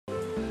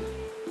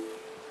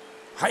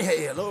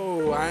Hey,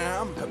 hello, I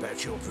am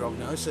Perpetual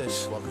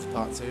Prognosis. Welcome to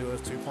part 2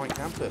 of 2 Point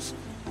Campus.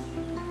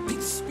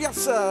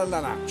 Piazza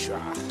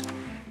Lanatra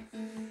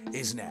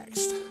is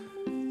next.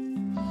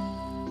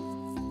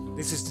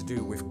 This is to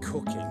do with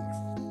cooking.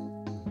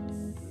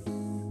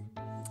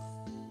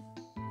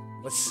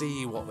 Let's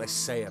see what they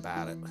say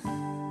about it.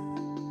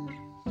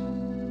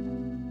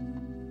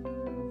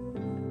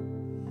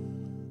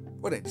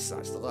 When it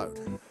decides to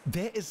load.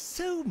 There is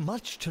so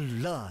much to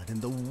learn in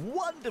the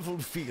wonderful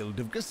field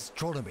of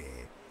gastronomy.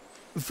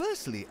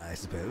 Firstly, I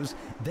suppose,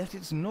 that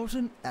it's not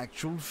an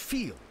actual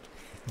field.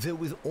 Though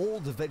with all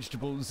the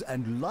vegetables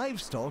and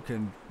livestock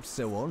and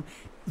so on,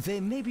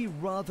 there may be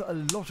rather a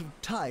lot of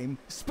time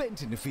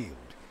spent in the field.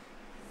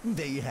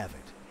 There you have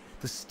it.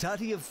 The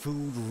study of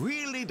food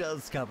really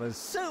does cover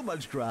so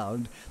much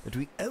ground that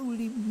we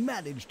only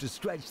manage to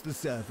scratch the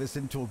surface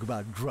and talk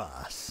about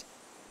grass.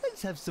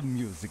 Let's have some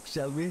music,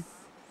 shall we?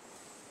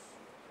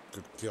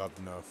 Good God,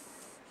 no.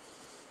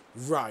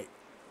 Right.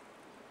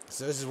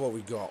 So this is what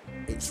we got.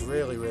 It's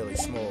really, really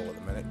small at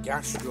the minute.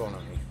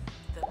 Gastronomy.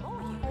 The more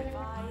you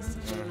revise,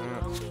 the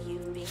longer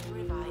you've been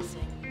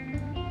revising.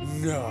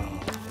 No.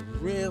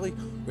 Really?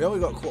 We only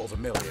got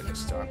 250,000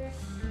 this time.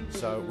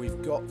 So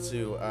we've got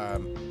to,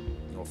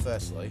 well,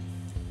 firstly,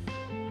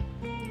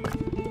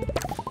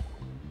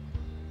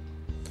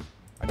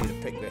 I need to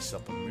pick this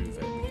up and move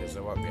it because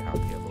I won't be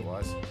happy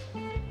otherwise.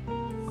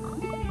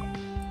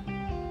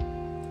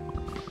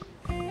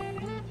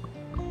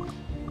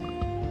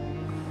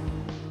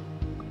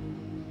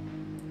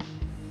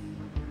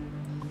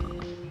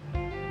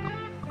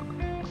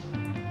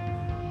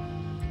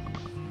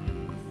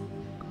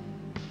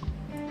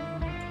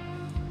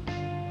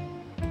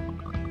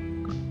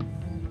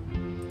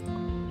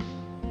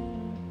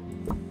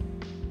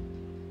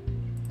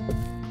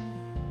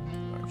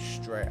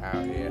 Straight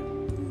out here.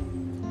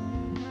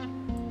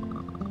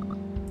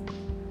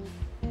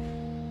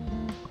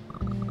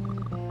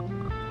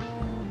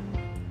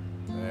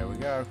 There we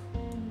go.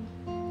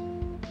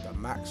 The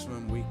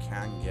maximum we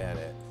can get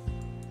it.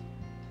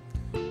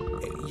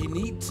 You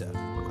need to.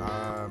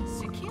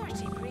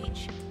 Security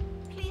breach.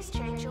 Please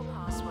change your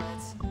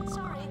passwords.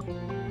 Sorry.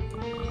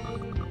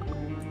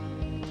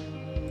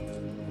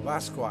 Well,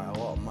 that's quite a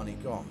lot of money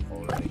gone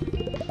already.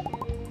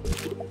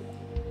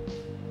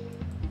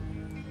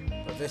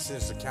 This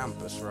is the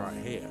campus right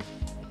here.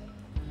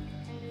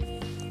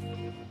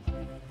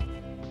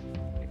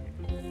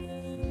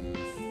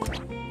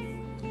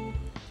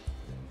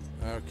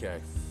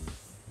 Okay.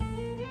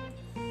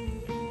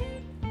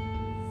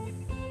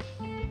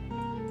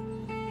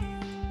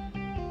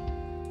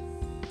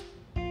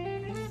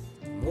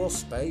 More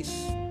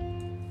space,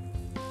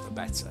 the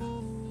better.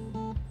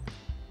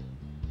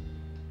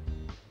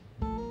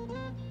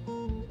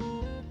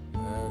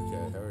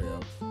 Okay, hurry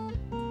up.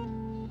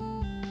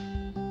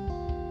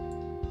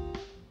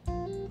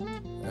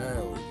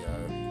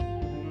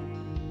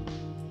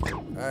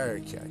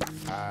 Okay,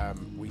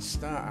 we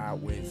start out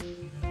with,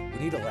 we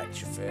need a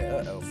lecture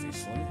theatre,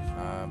 obviously,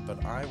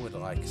 but I would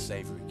like a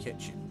savoury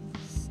kitchen.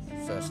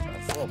 First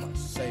and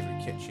foremost, savoury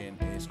kitchen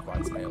is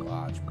quite a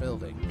large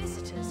building.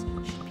 Visitors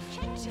should be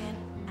checked in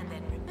and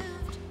then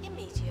removed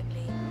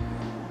immediately.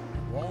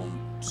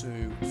 1,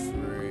 2, 3,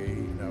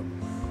 no,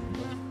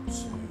 1, 2,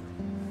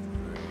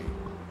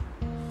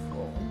 3,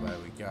 4, there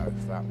we go,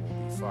 that will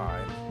be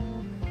fine.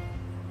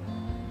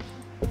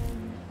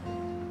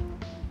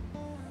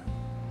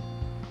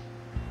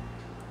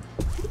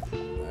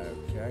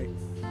 Okay.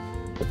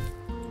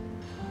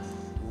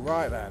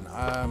 Right then,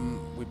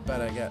 we'd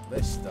better get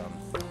this done.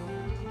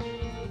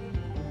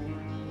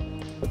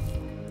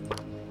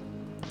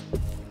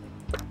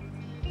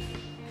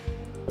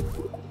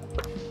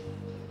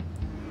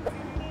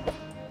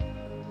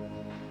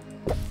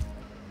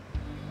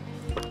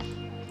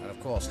 And of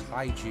course,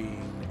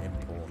 hygiene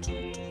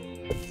important.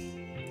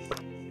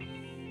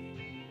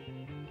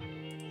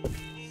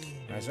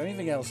 Is there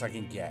anything else I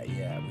can get?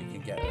 Yeah, we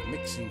can get a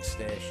mixing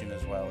station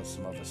as well as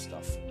some other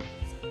stuff.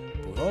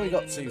 But we've only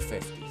got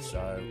 250,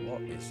 so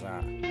what is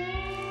that?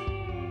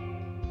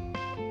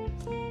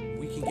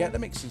 We can get the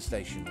mixing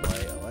station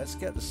later. Let's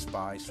get the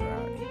spice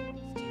rack.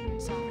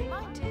 Students are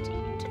reminded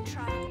to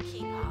try and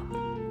keep up.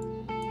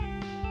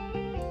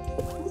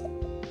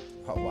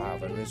 Oh wow,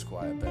 there is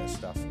quite a bit of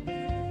stuff.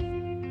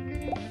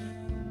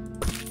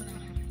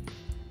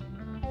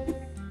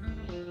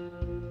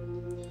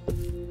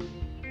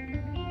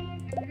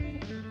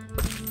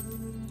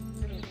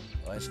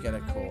 Let's get a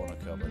corner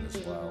cupboard as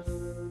well.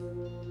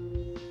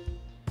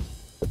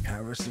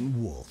 Harrison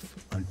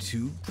Wolf on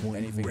 2 Point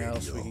Anything Radio.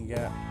 else we can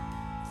get?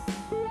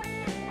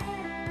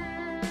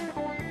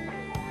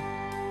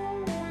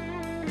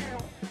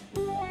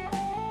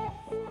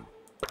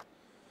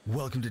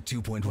 Welcome to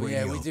 2 Point Well,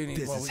 Radio. yeah, we do need,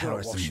 this well, is we got a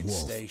Harrison washing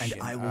Wolf, station.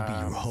 and I will be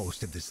your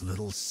host of this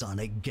little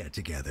sonic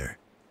get-together.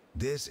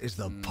 This is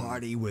the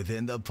party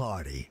within the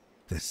party.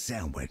 The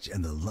sandwich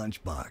and the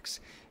lunchbox.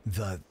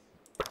 The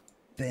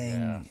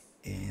thing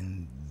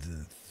in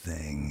the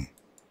thing.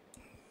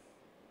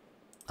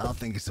 I'll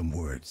think of some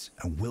words,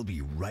 and we'll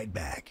be right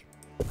back.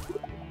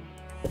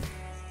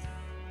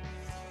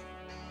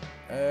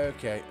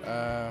 Okay,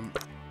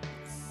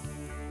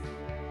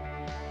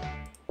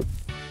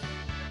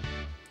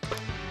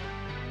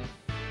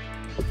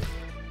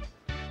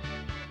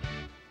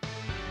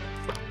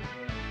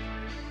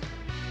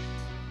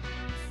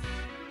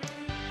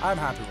 I'm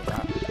happy with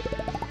that.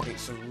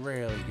 It's a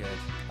really good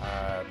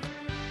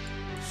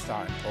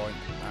starting point,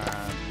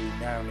 and we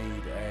now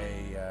need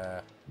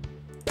a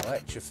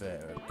lecture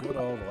theatre, a good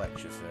old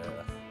lecture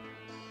theatre.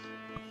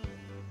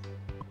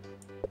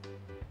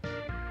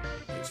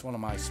 It's one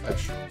of my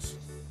specials.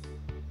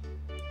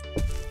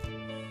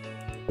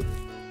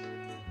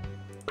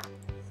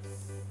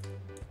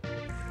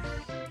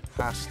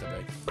 Has to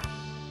be.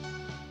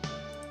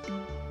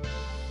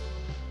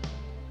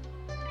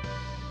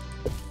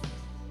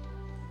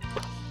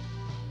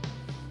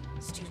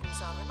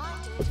 Students are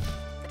reminded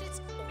that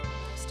it's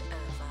almost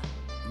over.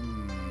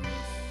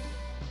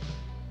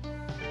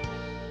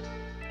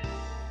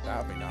 That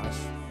would be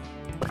nice.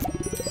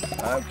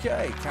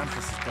 Okay,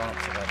 campus has gone up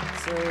to level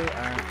 2,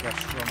 and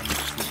gastronomy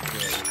teacher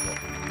is what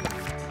we need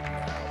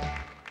now.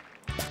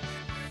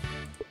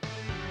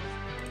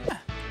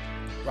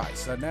 Right,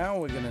 so now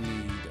we're going to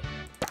need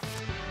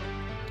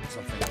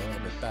something a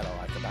little bit better,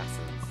 like a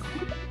bathroom.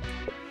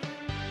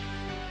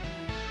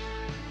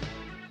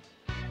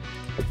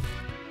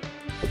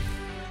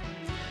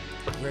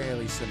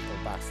 Really simple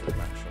bathroom,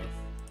 actually.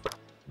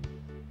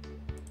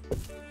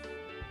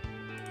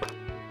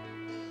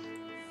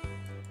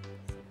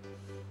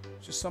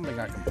 Just something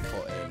I can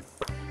put in.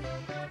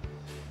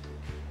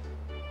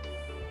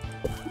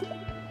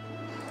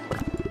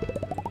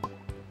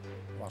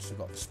 Whilst we've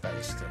got the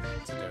space to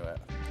do it.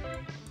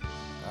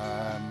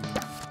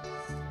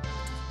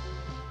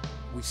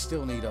 We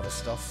still need other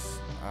stuff,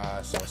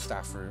 so a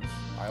staff room.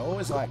 I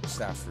always like the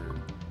staff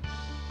room.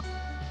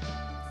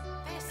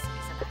 This is an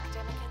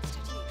academic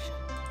institution.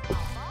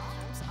 Our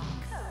bathrooms are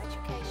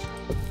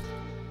co-educational.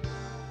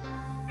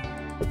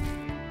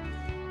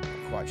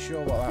 Not quite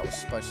sure what that was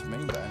supposed to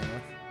mean, but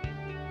anyway.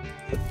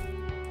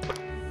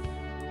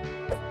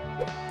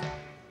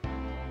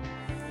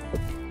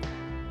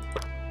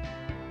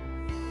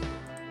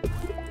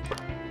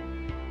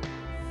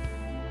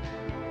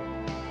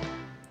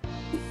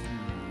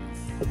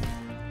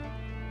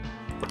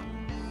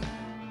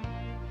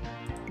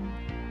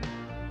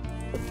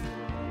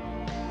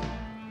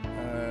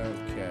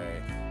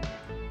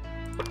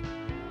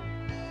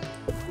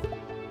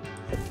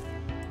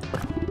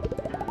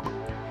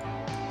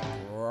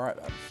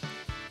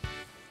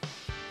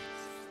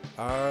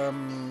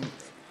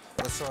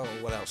 Let's have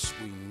what else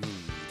we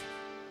need.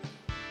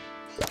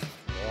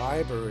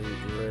 Library,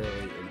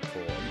 really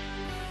important.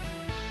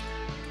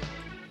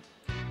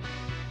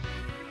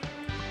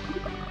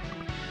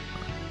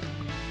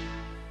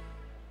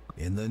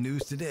 In the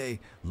news today,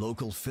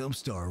 local film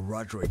star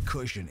Roderick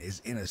Cushion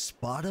is in a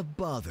spot of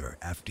bother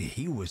after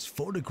he was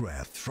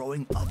photographed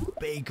throwing a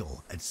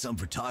bagel at some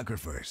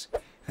photographers.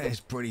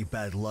 It's pretty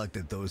bad luck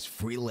that those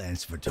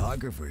freelance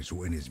photographers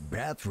were in his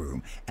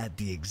bathroom at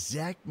the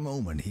exact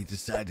moment he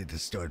decided to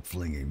start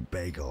flinging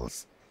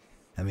bagels.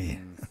 I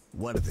mean,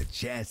 what are the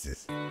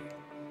chances?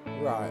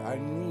 Right, I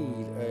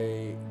need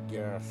a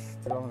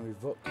gastronomy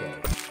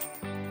bookcase.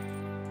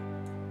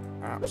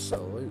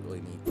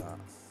 Absolutely need that.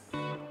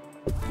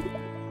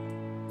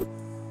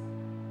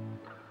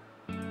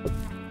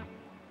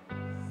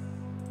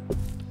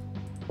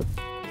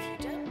 If you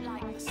don't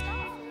like the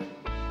staff room,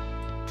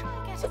 try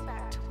getting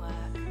back to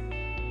work.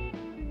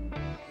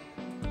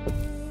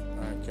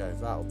 Okay,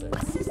 that'll do.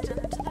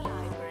 Assistant to the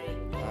library.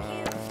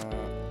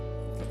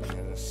 Getting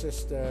an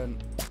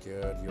assistant.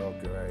 Good, you're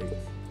great.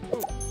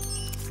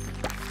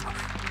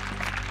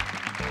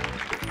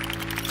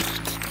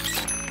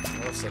 I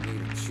also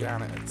need a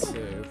janitor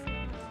too.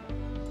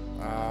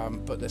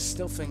 But there's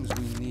still things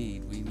we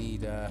need. We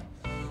need a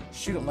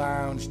student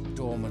lounge,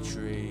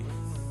 dormitory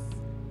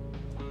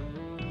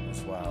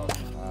as well.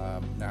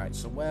 Right,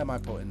 so where am I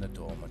putting the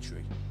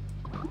dormitory?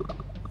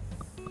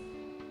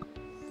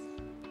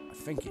 I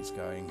think it's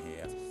going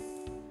here.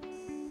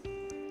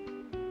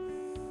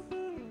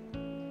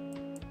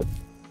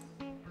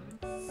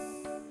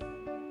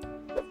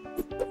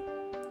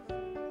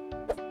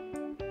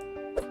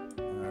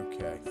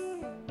 Okay.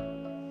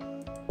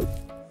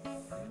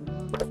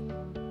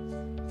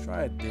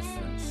 Try a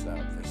different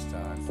setup this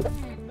time.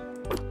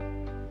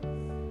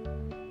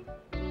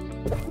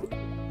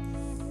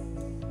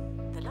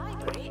 The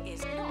library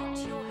is not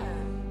your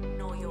home,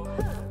 nor your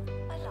home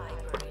a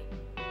library.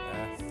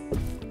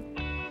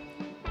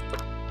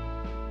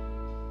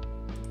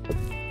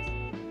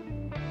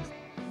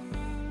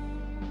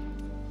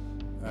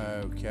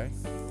 Okay.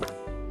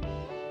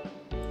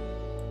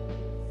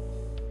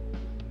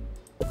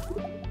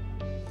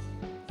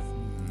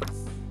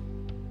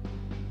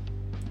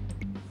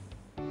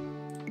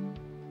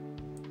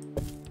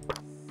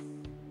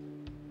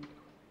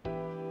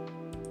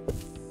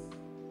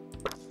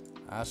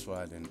 That's what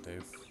I didn't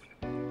do.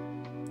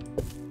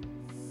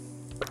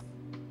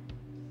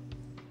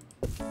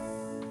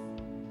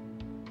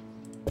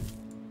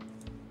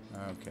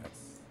 Okay.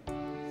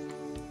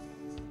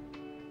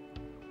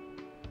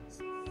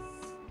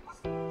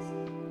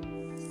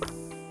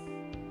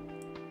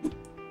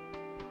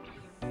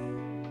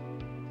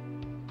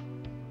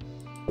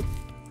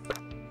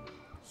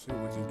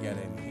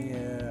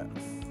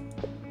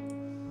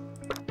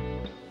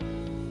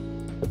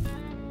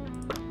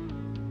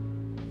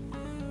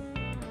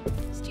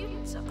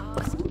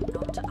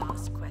 not to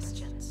ask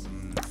questions.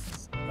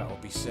 That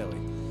would be silly.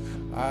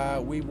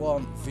 We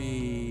want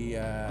the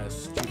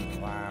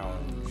student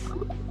lounge.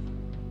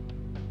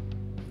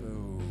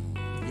 Ooh,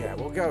 yeah,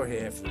 we'll go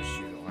here for the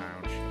student lounge.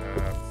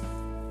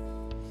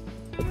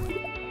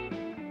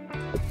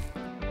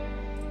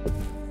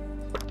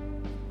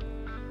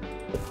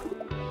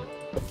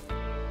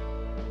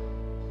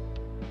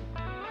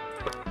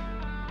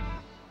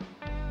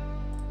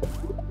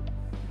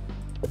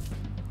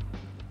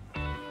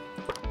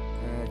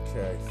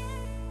 Okay.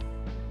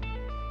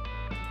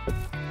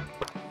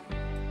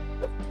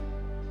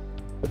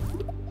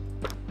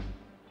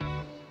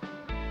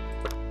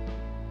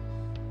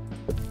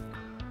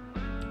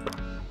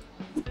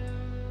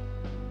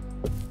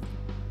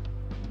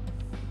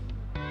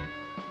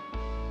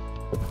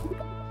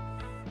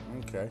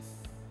 Okay.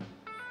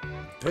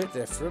 Bit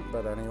different,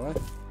 but anyway.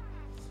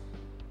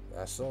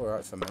 That's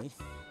alright for me.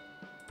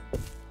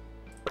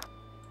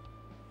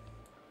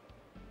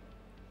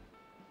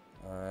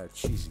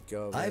 Cheesy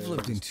garbage. I've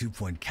lived in 2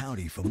 Point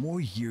County for more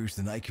years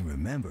than I can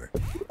remember,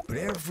 but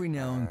every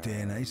now and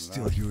then I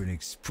still hear an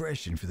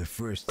expression for the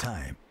first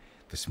time.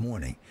 This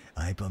morning,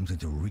 I bumped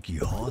into Ricky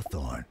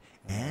Hawthorne,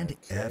 and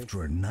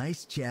after a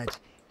nice chat,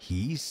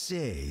 he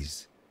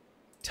says,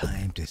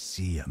 "Time to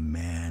see a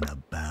man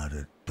about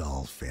a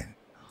dolphin."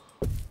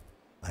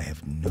 I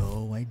have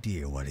no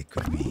idea what it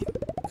could mean.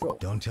 Cool.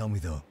 Don't tell me,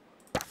 though.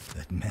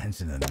 That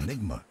man's an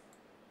enigma,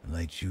 and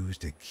I choose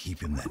to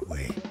keep him that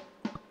way.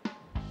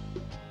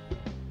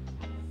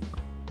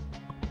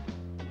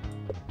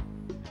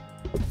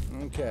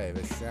 Okay,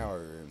 the shower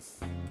room.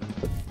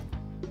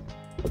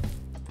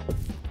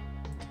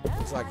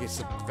 Looks like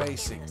it's a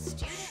basic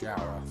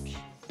shower.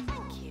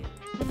 Thank you.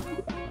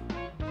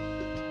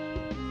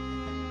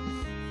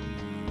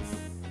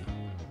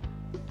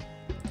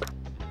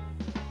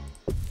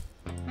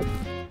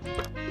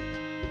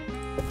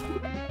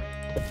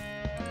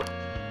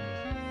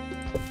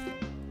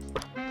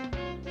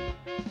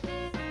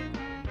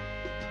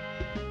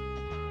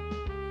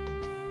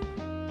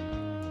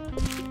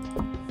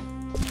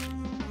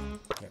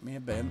 Get me a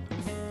bin.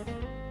 There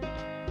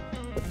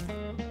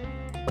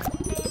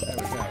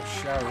we go,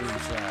 shower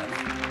room's out.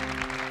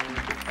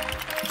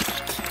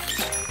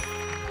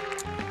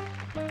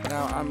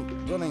 Now,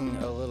 I'm running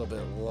a little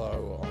bit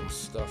low on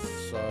stuff,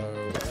 so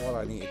what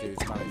I need to do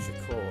is manage the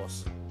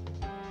course.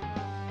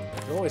 I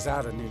can always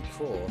add a new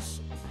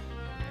course.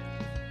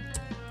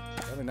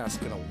 I think that's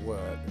going to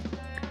work.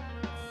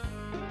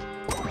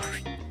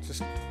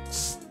 Just,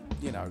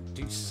 you know,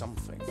 do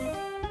something.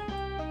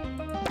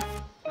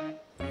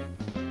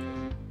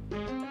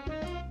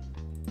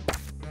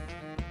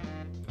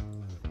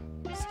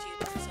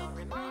 Students are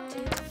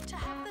reminded to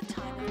have the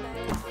time of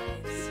their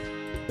lives.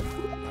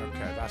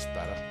 Okay, that's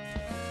better.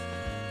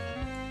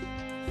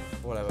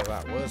 Whatever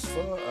that was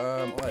for.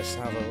 Let's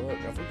have a look.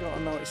 Have we got a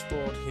notice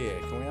board here?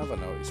 Can we have a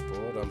notice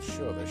board? I'm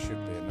sure there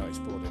should be a notice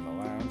board in the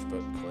lounge,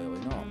 but clearly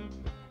not.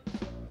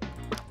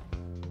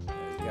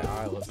 Yeah,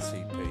 I love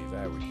TP.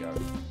 There we go.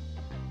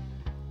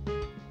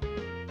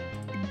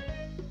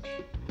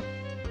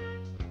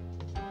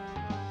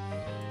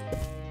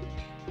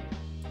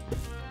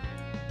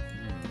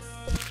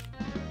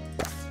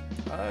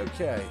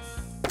 Okay.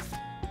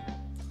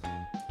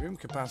 Room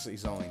capacity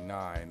is only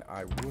 9.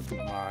 I wouldn't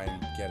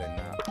mind getting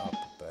that up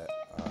a bit.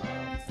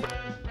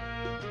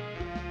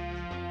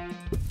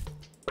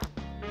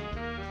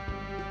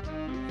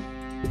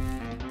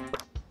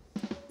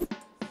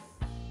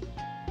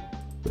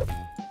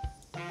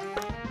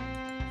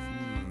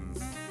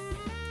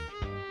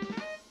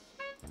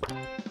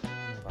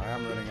 I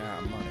am running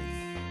out of money.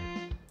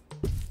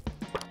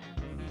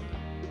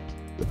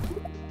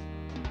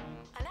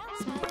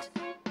 Announcement.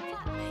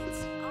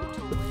 Flatmates aren't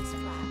always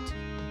flat.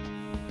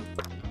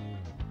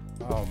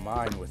 Oh,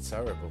 mine were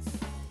terrible.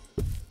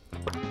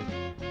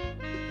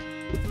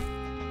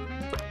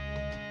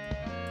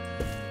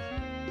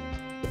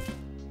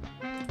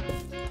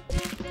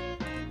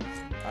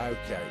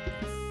 Okay.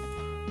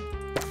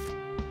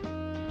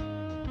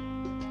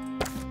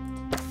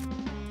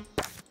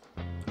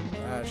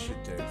 That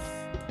should do.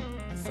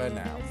 For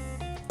now.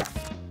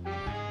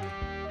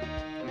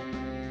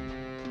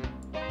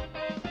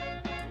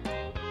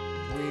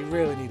 We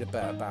really need a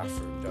better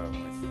bathroom, don't we?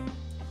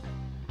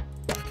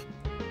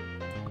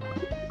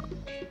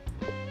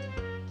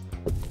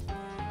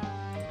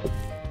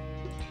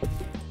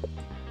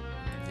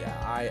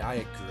 I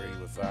agree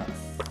with that.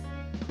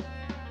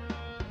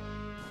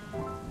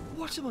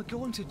 What am I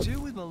going to do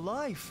with my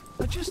life?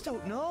 I just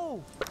don't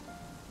know.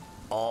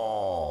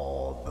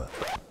 Orb.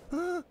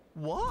 Huh?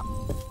 What?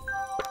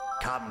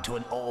 Come to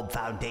an Orb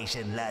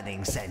Foundation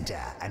Learning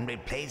Center and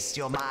replace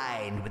your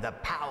mind with the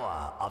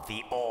power of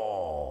the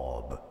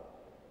Orb.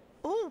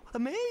 Oh,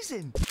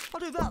 amazing. I'll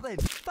do that then.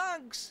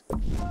 Thanks.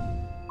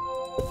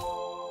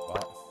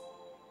 What?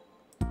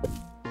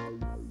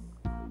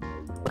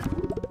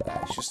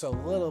 It's just a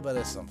little bit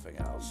of something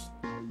else.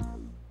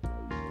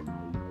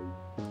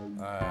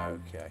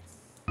 Okay.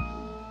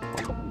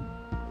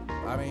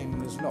 I mean,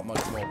 there's not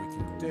much more we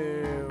can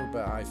do,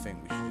 but I think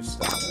we should just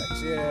start the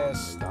next year,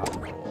 start the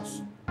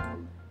course.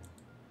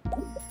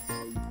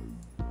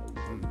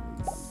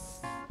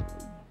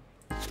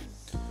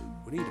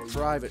 We need a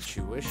private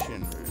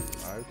tuition room.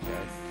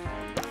 Okay.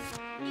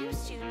 New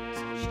students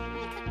should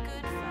make a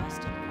good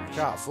first impression.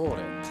 Can't afford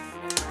it. No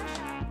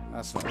pressure.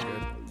 That's not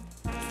good.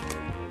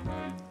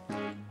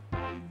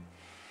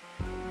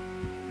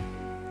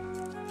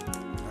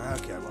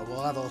 Okay, well,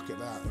 we'll have a look at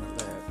that in a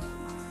bit.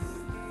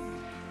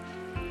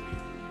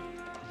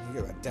 We can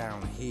get that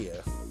down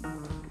here.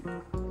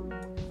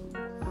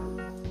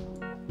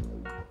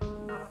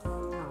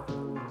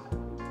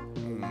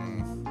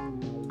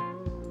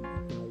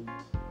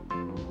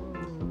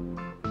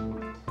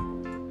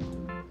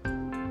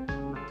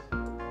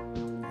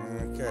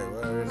 Okay,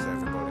 where is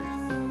everybody?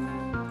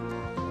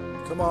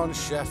 Come on,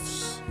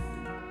 chefs.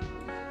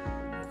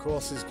 The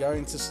course is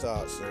going to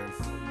start soon.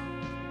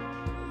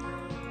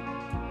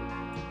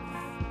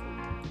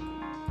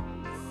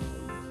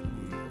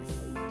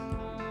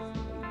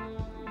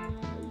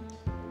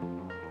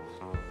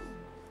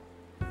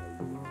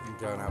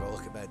 Go and have a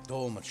look at their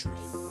dormitory.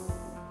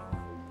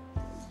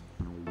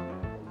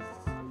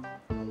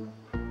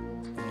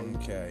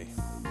 Okay.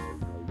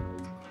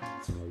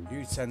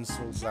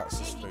 Utensils, that's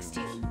a Taking spoon.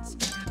 students.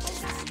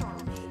 There's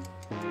astronomy.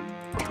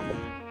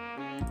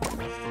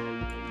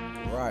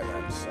 Right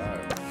then, so.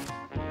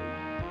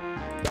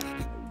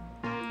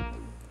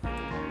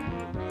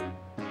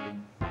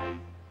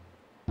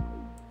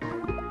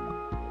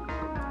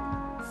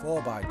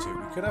 Four by two.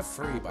 We could have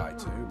 3 by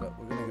 2, but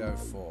we're going to go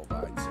 4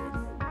 by 2.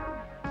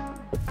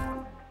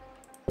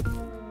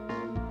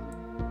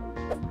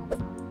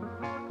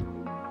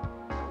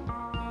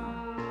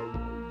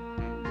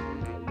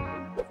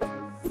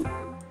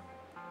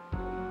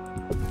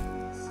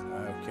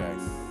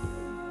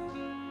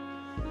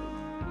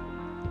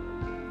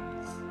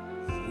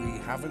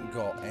 Haven't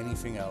got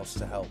anything else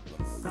to help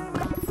them.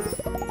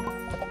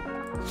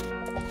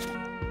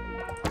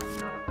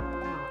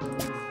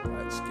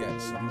 Let's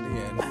get somebody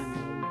in.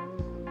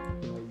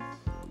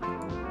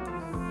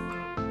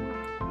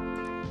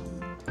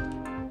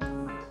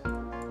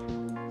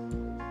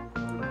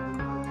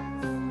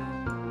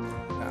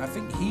 Now, I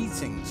think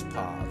heating's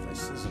part of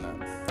this, isn't it?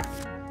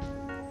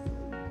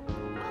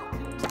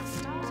 Welcome to the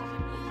start of a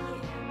new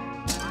year.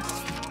 I'm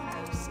your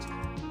host.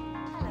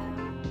 Hello.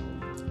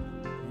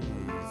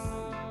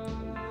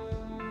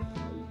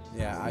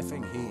 Yeah, I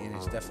think heating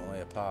is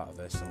definitely a part of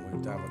this, and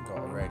we haven't got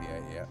a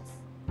radiator yet.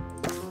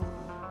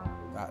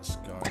 That's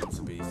going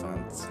to be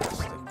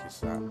fantastic, is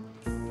that?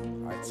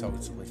 I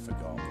totally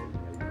forgot.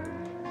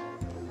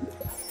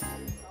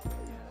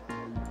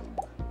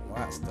 Well,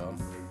 that's done.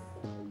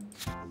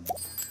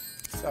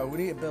 So we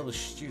need to build a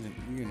student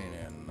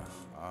union.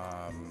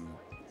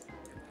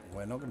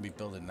 We're not going to be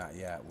building that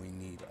yet. We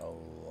need a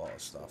lot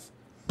of stuff.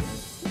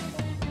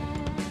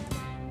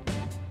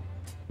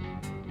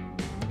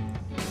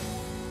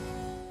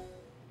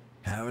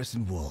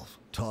 Harrison Wolf,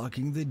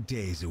 talking the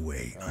days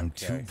away on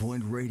Okay. 2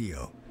 Point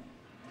Radio.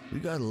 We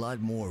got a lot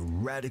more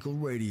radical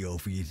radio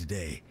for you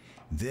today.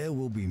 There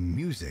will be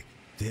music,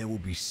 there will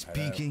be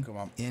speaking, come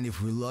on. and if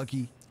we're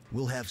lucky,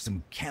 we'll have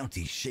some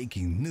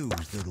county-shaking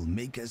news that'll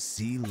make us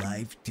see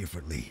life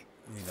differently.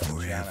 Need a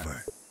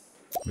Forever.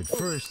 But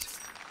first,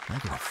 I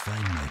gotta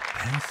find my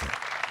pencil.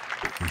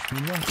 Wish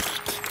me luck.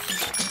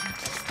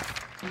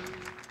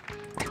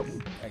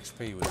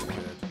 XP was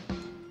good.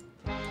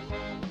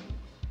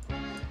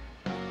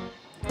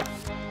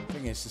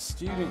 Thing is, the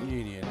student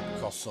union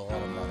costs a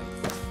lot of money.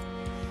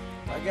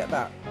 If I get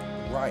that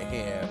right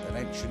here, an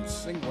entrance,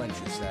 single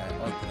entrance there,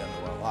 open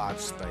into a large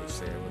space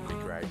here would be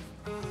great.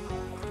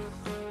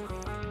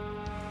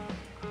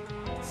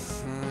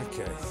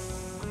 Okay.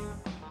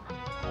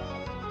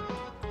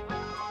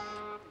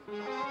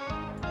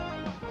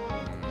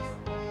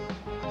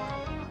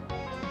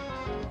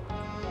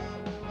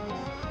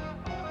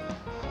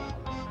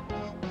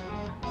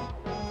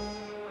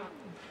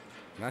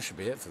 And that should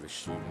be it for the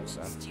students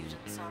then.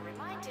 Students are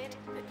reminded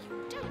that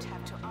you don't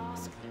have to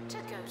ask to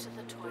go to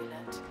the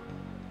toilet.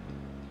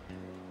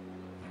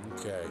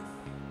 Okay.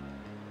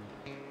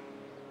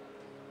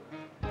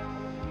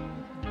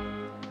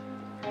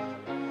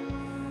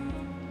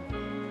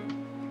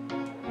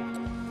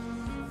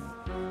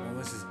 Well,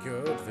 this is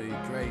good. The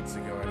grades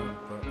are going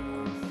up, but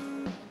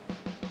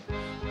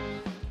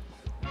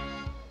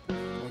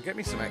well, get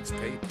me some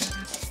XP.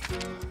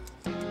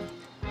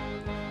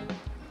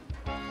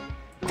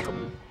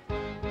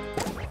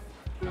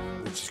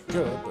 Which is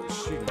good, but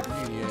student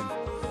union.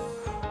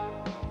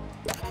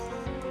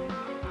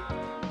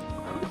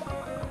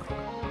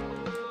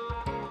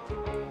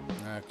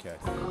 Okay.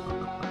 That'll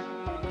do.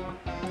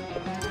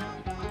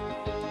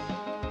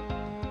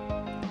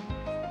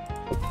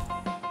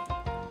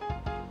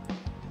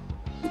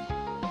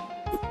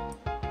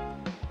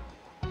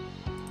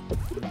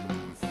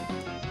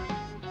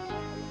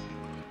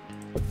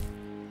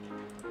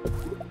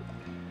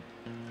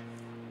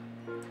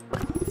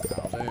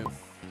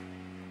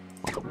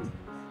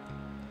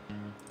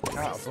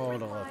 Can't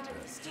afford a lot.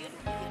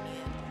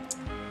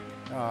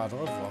 Oh, I'd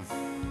love one.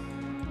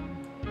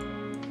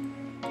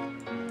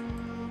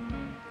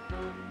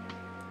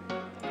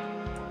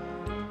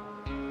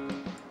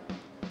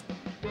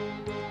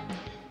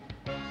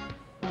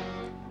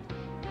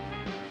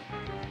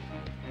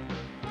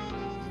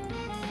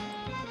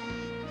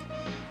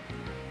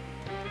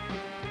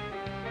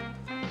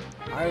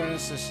 Hire an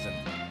assistant.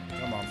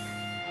 Come on.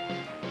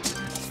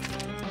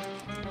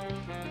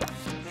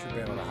 Should be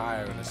able to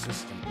hire an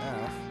assistant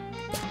now.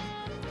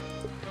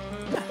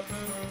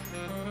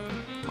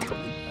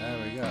 There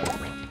we go.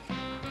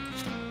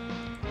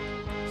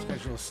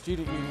 Schedule a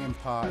student union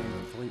party and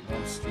complete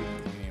one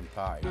student union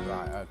party.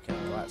 Right, okay,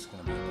 well that's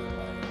going to be a bit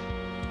later.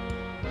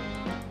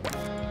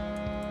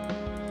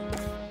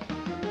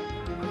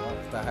 What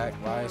the heck?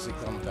 Why has it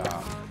gone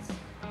dark?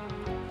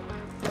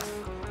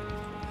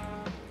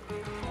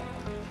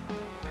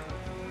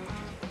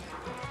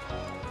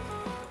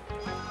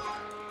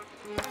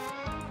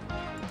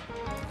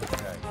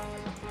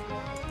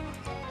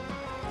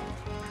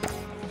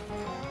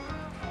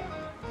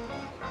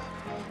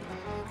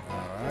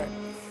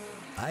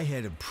 I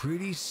had a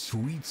pretty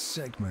sweet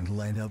segment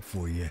lined up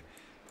for you,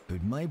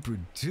 but my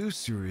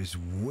producer is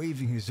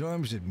waving his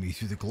arms at me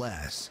through the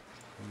glass.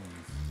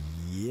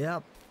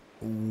 Yep,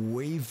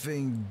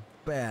 waving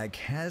back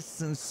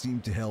hasn't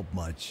seemed to help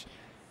much.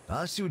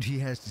 I'll see what he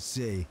has to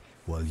say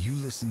while you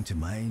listen to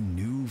my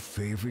new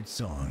favorite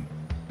song.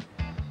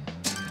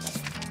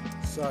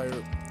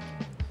 So,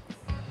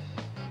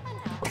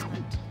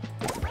 Announcement.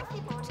 Healthy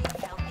body,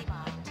 healthy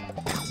mind. I came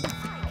up with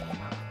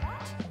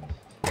that.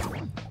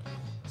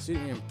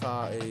 student union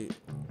party.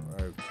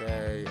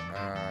 Okay,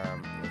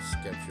 we'll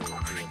schedule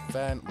the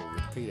event. We'll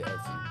repeat it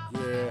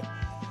every year.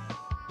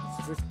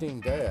 It's 15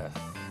 day.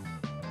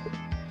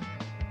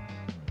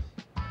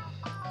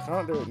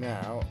 Can't do it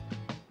now,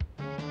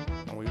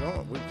 and we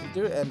can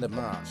do it end of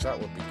March. That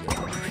would be good.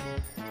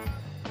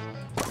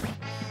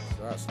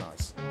 So that's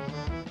nice.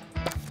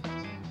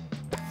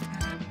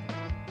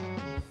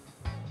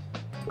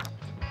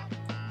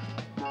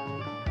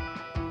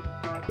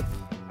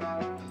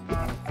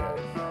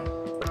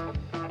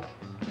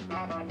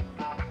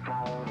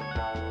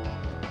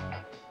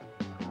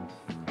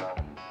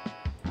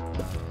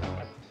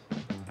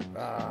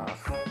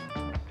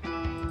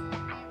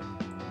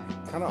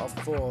 Cannot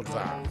afford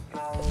that.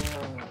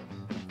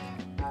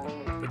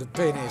 But the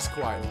bin is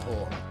quite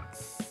important.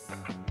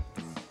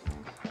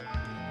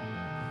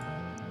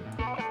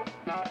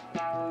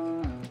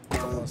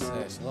 What's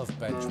this? Love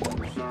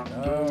benchmarks. No,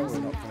 we're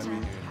not going to be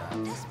doing How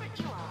that. desperate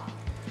you are.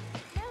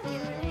 No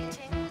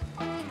urinating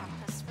on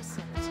campus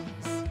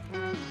facilities.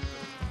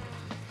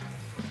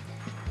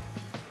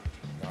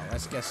 Well,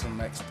 let's get some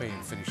XP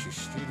and finish your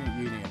student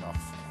union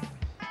off.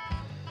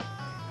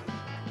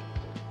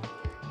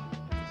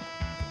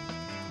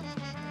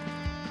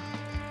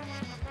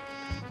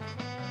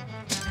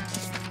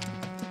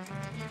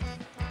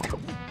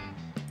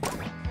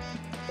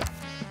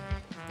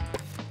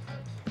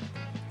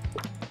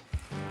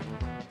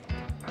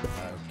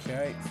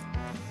 Okay.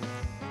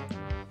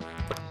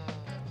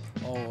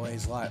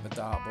 Always like the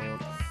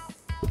dartboard.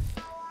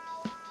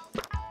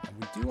 And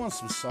we do want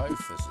some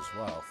sofas as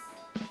well.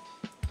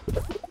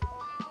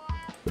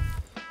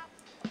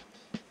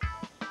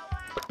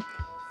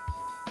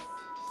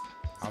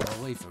 I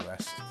will leave the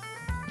rest.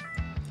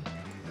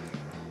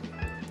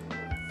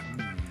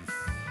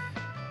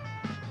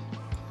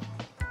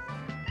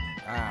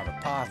 Ah, the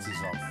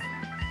party's on.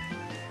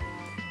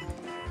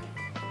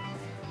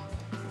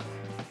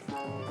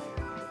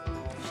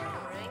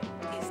 Showering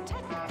is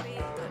technically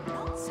but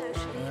not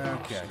socially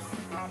Okay.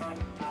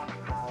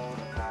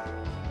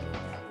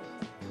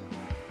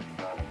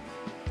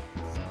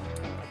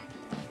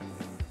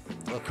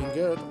 Looking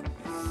good.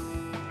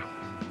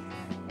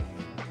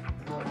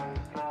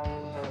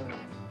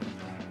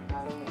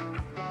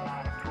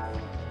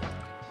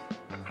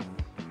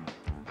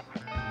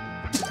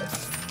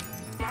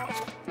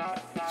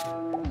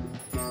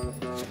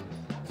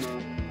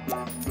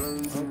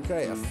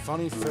 Okay, a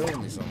funny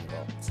film is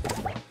unlocked.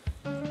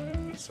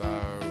 So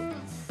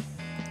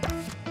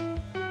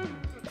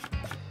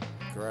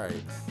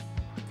great.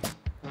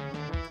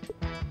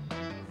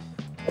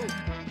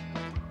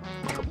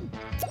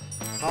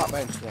 Park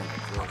bench one.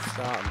 We'll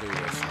start and do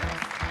this now.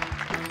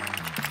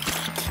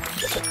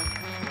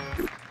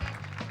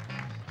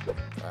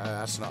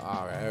 That's not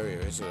our area,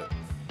 is it?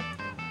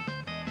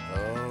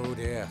 Oh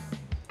dear.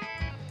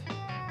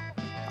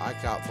 I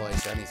can't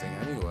place anything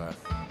anywhere.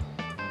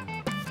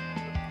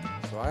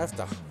 So I have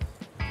to.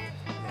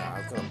 Yeah,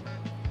 I've got to.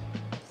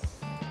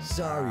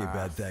 Sorry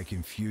about that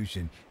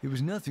confusion. It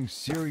was nothing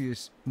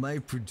serious. My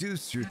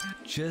producer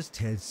just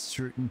had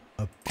certain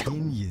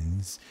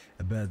opinions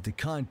about the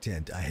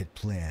content I had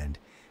planned.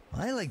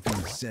 I like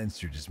being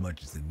censored as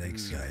much as the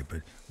next guy,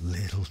 but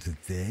little did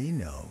they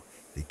know.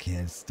 They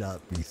can't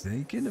stop me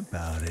thinking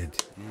about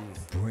it.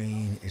 The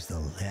brain is the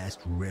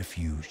last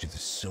refuge to the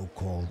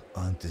so-called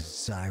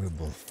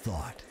undesirable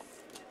thought.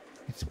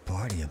 It's a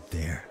party up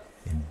there,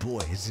 and boy,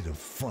 is it a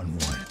fun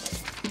one.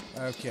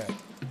 Okay.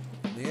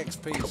 The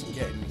XP is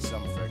getting me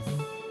something.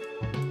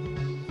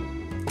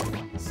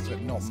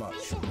 But not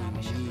much. We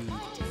need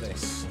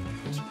this.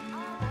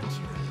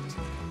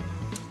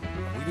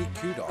 We need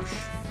kudosh.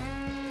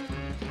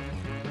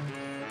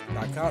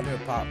 I can't do a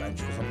park bench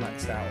because I'm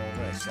maxed out all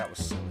this. That was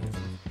silly.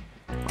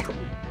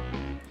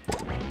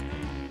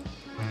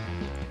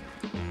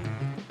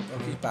 I'll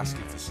keep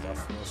asking for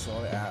stuff. We'll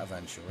sort it out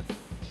eventually.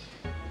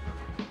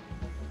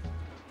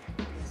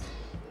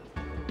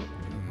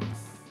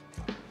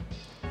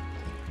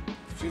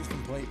 Students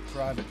complete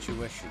private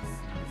tuition.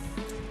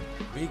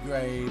 B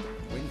grade,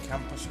 win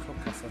campus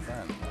cook-off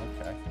event.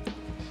 Okay.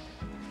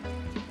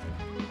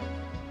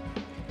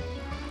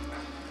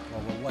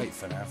 Well, we'll wait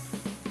for now.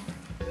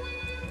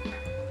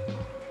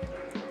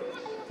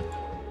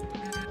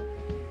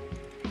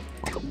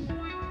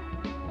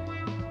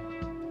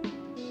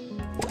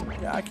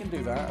 Yeah, I can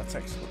do that. A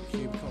textbook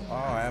cubicle. Oh,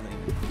 I haven't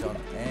even done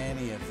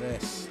any of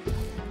this.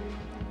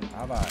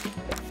 Have I?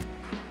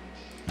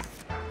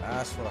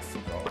 That's what I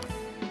forgot.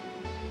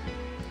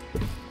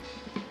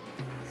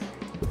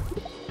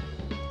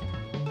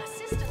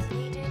 Assistant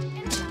needed in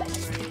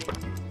library.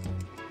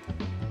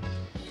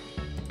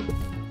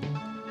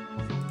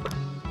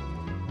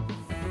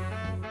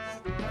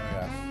 Oh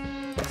yeah.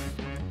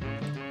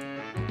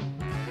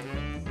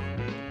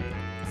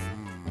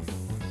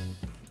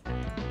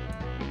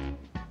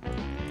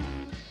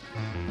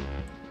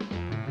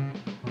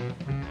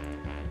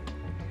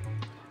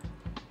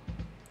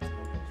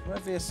 Where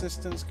have the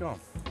assistants gone?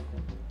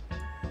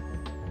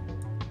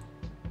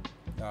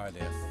 No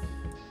idea.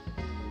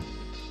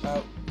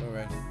 Oh, we're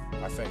in,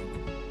 I think.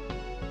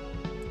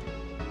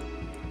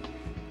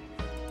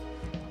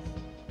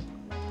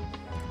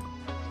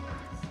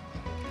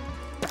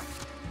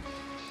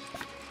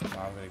 So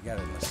I'm going to get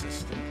an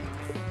assistant.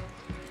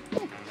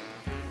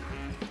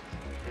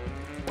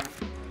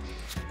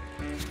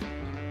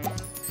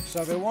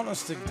 So they want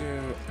us to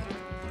do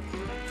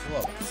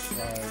clubs,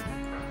 so...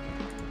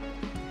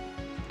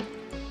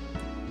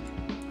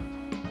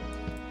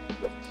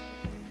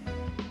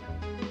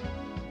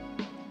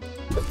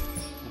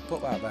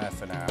 Put that there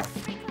for now.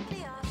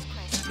 Frequently asked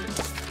questions.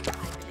 I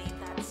believe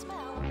that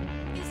smell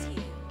is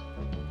you.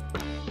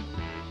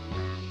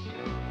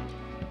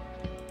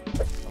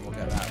 And we'll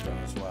get that done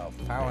as well.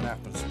 Power nap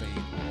and speed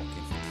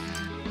walking.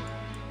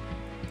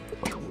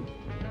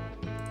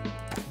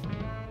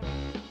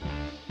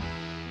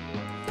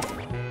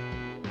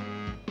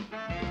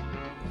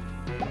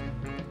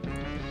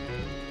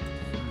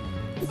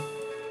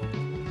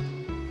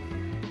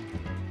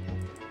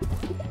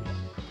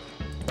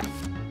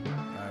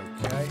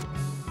 Okay.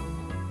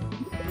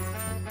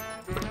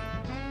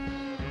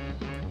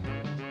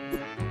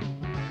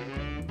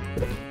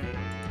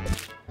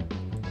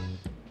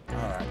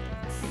 Alright.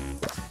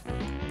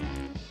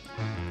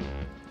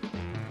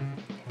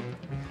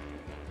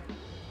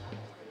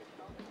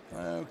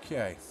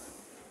 Okay.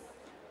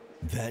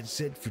 That's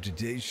it for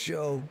today's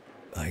show.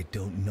 I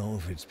don't know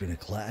if it's been a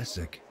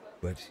classic,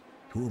 but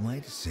who am I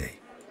to say?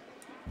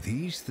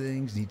 These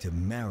things need to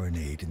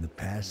marinate in the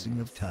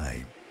passing of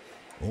time.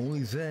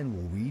 Only then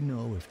will we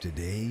know if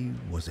today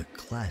was a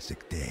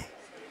classic day.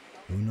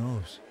 Who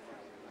knows?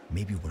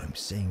 Maybe what I'm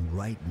saying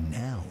right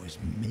now is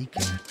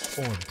making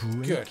or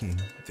breaking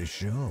the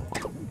show.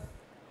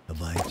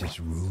 Have I just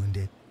ruined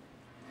it?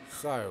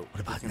 So,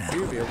 What about the now?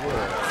 computer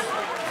works.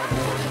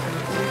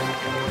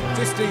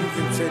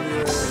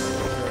 Discontinuous.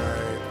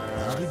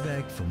 I'll be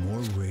back for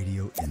more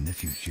radio in the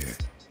future.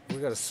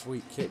 We've got a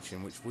sweet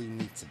kitchen which we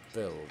need to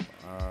build.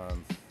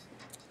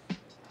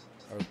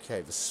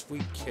 Okay, the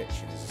sweet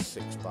kitchen is a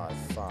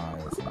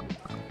 6x5.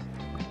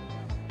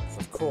 So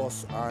of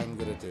course I'm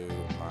gonna do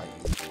my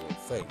usual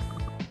thing.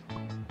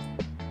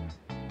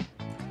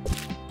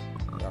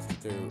 We have to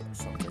do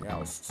something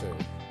else too.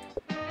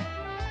 The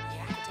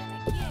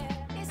academic year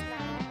is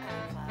now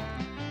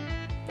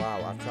over. Wow,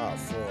 I can't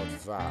afford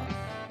that.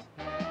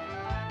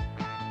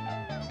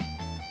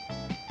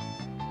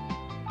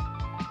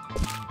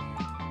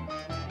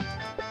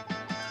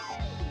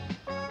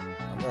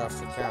 I'm gonna have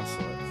to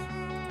cancel it.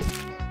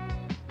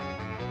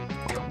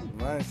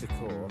 Manage the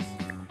course.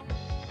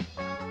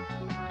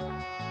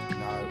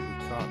 No, we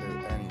can't do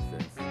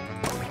anything.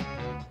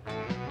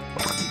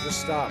 Just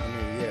start the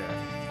new year.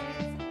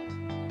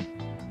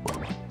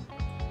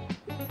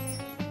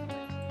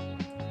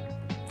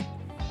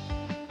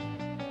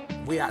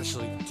 We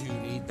actually do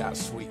need that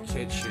sweet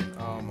kitchen.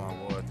 Oh my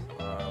word.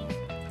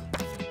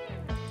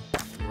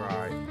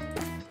 Right.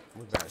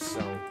 We better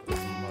sell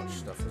as much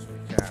stuff as we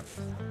can.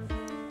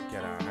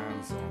 Get our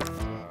hands on.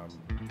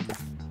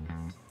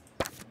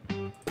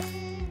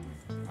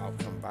 I'll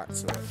come back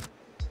to it.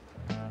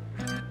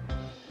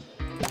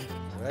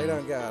 They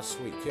don't get our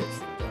sweet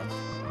kitchen done.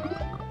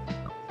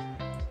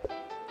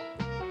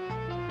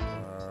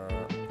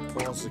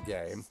 Pause the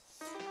game.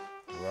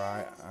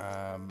 Right.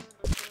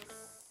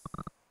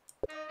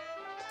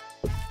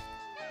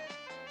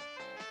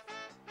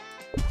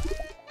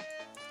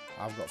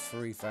 I've got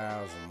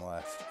 3,000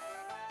 left.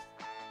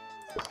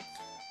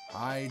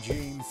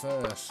 Hygiene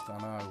first. I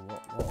know,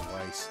 what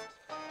a waste.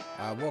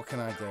 What can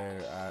I do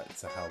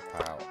to help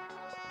out at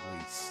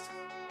least?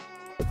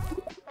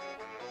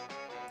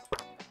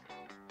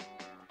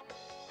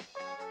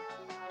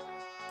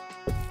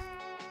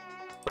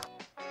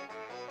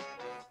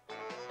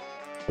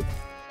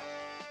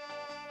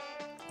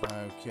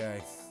 Okay.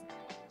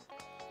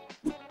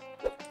 I've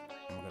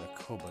got a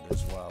cupboard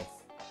as well.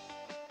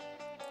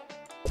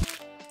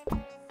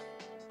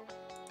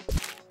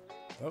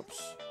 Oops.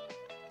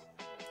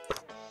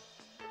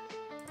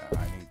 Yeah,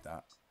 I need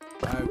that.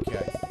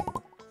 Okay.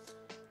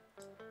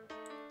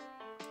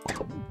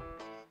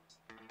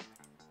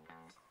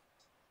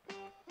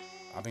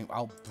 I mean,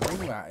 I'll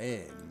bring that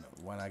in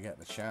when I get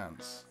the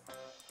chance.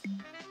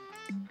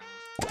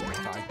 But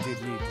I did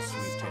need the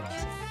sweet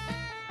kitchen.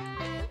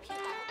 I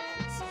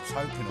was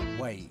hoping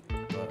to wait,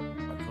 but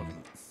I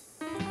couldn't.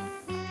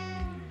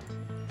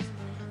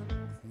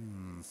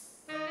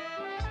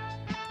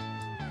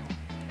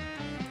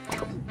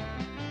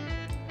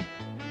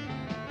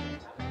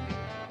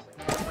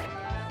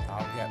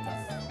 I'll get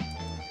them.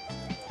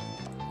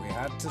 We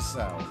had to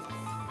sell.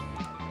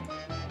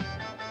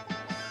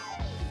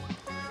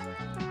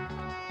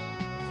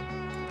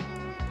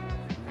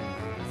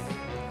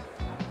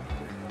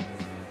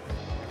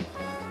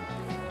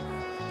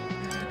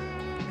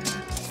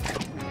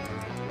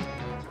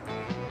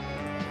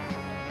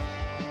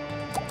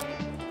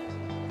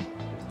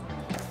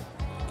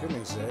 Good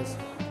news is,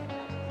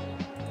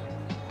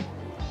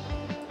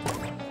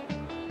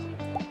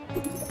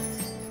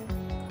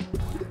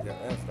 yeah,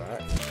 there's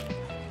that.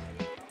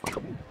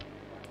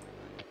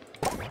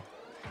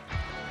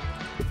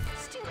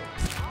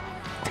 Students are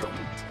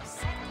allowed to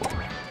send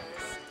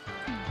orders.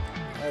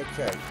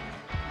 Okay,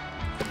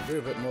 we'll do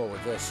a bit more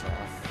with this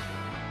now.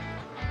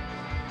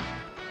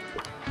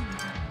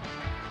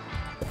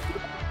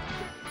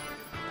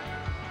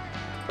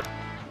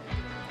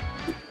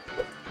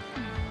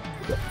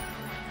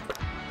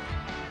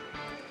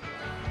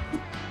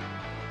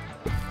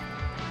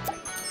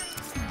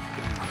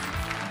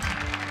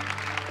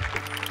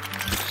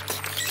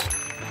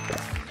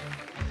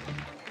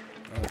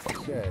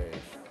 Okay.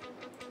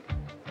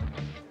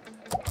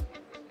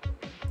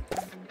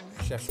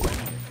 Chef's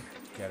menu.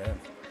 Get in.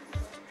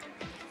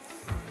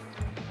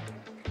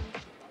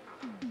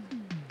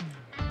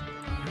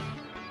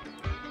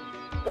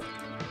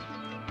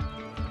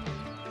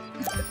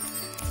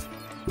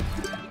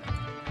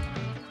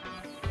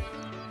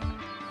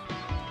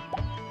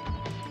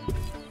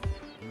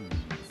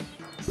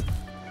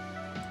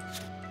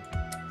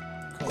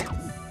 Cool.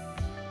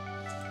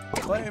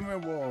 Claim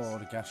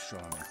reward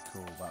gastronomy.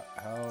 Cool, that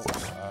helps.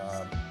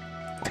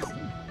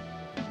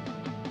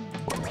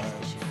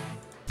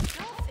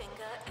 Your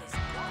finger is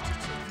not a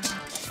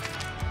toothbrush.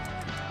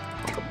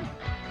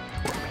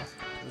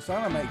 We're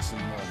trying to make some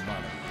more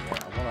money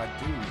here. What I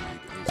do need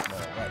is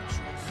more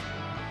lecturers.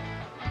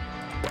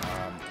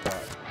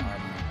 But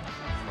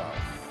well,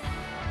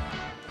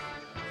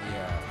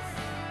 yeah.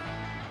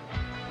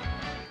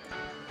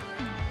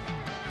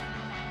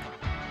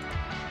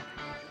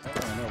 I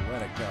don't know where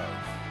to go.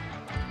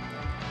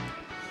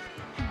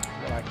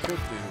 What I could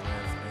do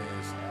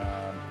is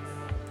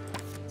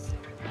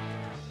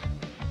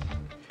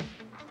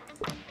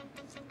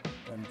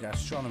them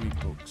gastronomy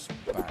books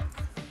back.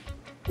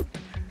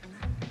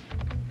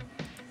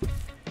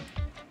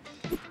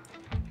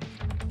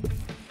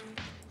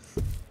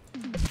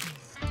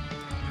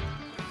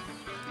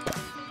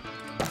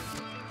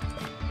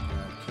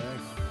 Okay.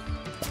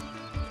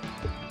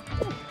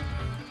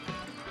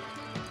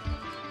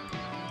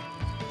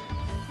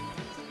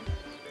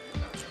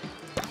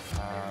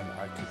 And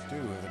I could do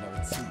with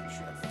another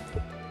teacher.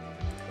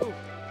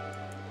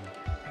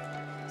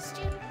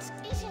 Students,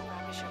 eating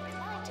rubbish are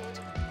reminded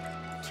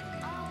that you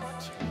are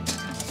what you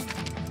eat.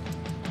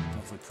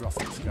 Monthly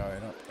profits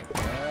going up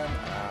again.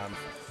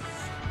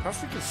 Perhaps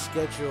we could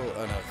schedule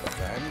another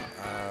event.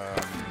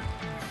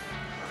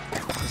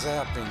 Because they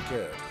have been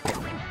good.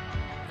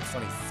 A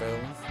funny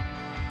film.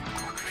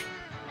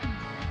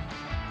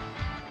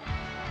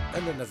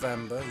 End of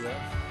November,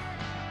 yeah.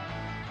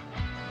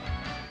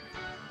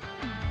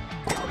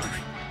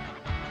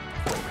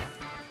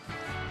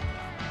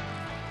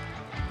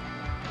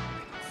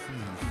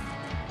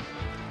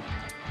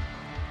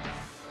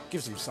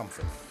 Gives them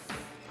something.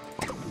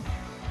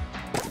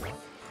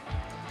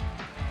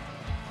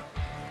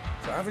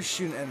 So average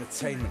student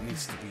entertainment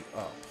needs to be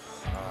up.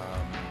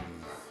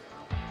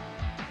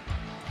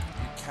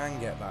 You can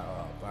get that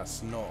up,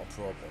 that's not a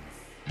problem.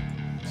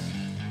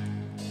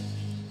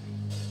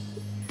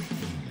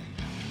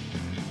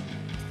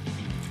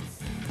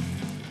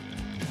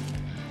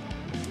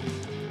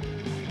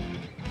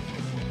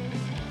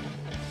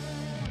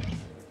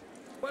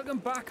 Welcome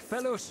back,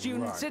 fellow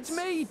students. Right. It's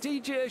me,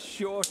 DJ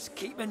Short,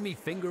 keeping me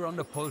finger on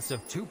the pulse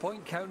of 2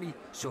 Point County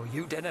so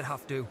you didn't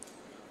have to.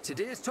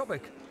 Today's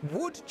topic,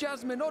 would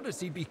Jasmine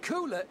Odyssey be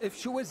cooler if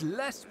she was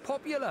less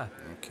popular?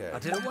 Okay. I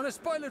didn't want to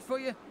spoil it for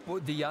you,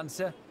 but the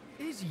answer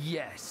is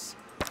yes.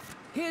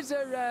 Here's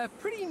a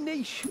pretty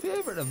niche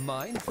favourite of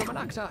mine from an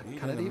actor.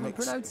 Cannot even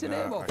pronounce the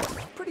name of.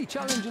 Pretty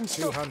challenging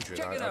stuff. 200.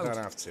 Check it I out. don't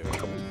have to.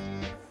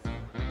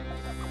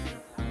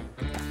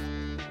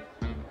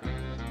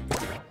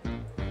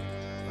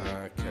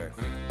 Okay.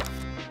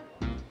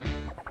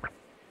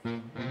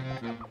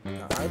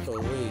 Now, I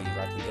believe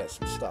I can get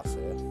some stuff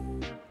here.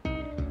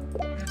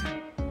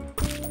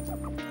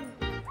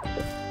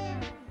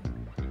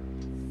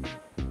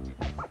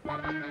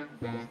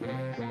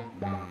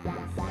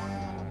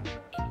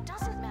 It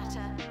doesn't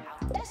matter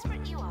how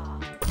desperate you are.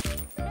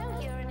 No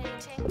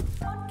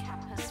urinating on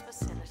campus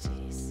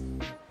facilities.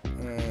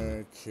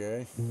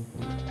 Okay.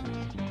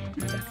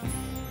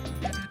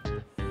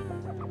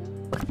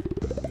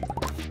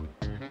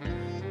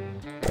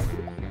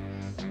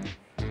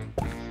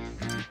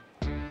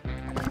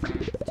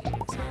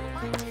 Students are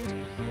reminded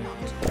not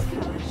to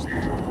encourage the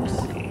dogs.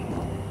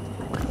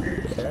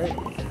 Okay.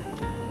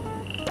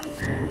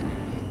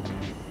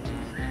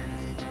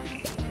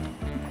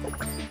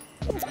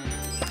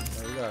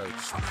 There we go.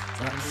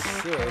 That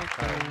should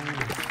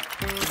help.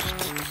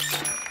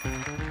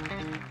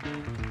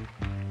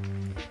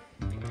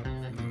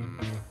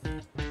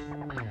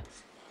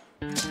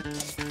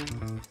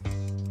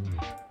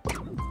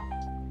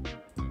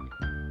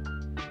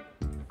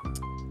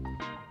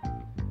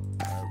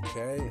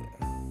 Okay.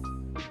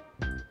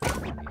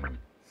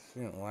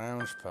 Student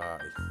lounge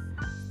party.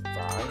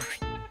 5.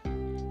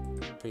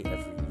 Repeat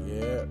every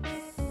year.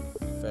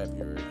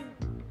 February.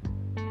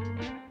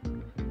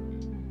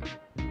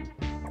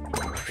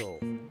 Cool.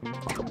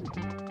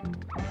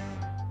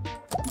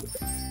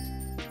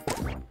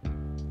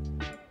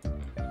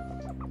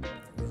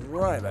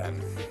 Right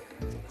then.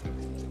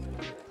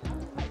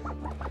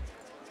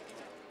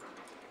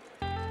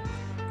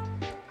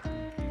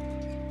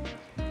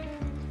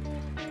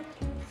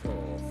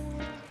 Cool.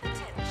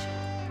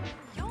 Attention.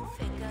 Your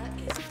finger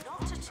is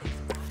not a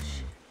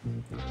toothbrush.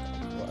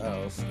 What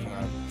else can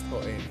I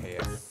put in here?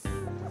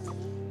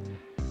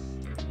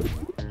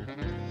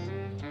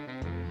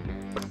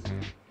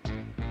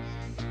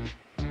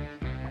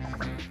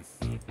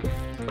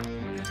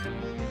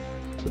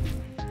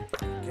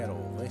 Get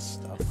all this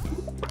stuff.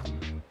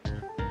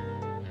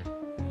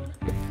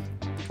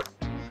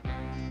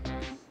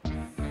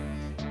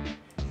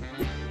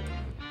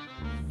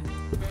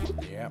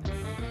 Yep.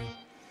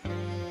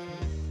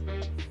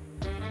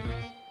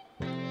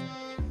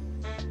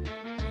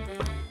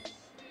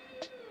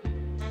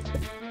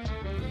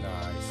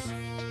 Nice.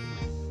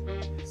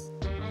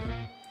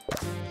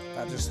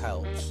 That just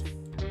helps.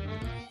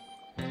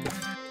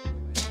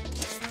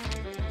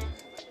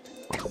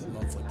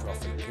 Monthly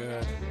profit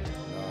good.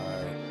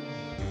 No.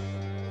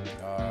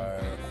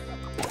 No.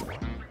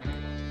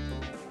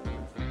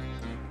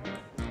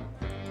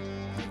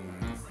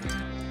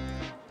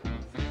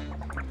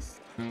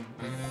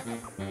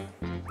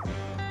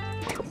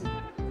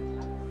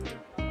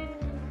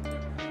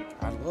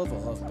 I love a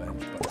love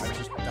bench, but I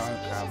just don't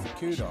have the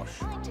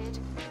kudos. Reminded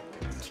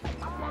that you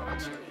are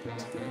what you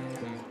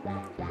eat.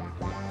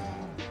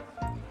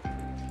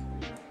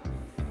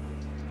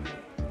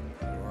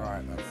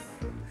 Right then.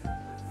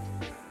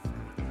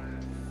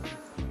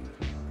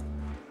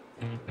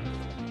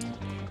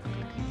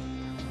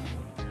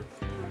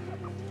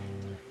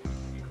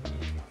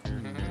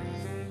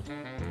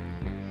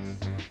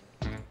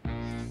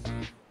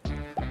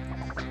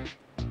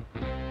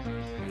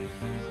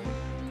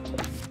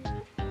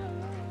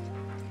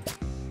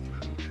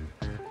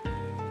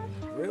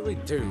 Really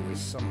do with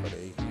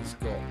somebody who's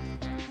got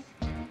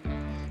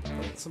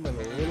something a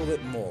little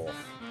bit more.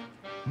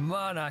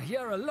 Man, I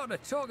hear a lot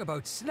of talk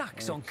about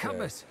snacks on Okay.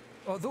 campus.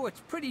 Although it's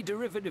pretty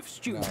derivative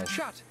student No.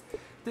 chat,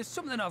 there's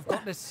something I've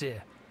got to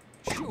say.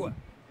 Sure,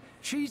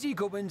 cheesy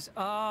gubbins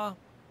are,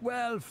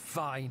 well,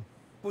 fine.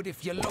 But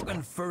if you're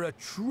looking for a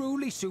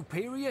truly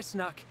superior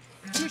snack,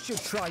 you should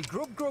try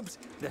Grub Grubs,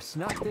 the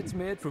snack that's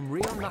made from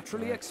real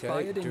naturally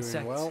expired doing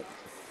insects. well.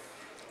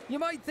 You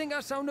might think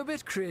I sound a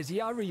bit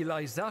crazy, I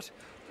realise that,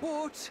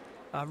 but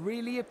I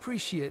really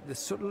appreciate the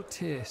subtle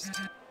taste.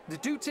 They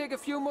do take a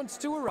few months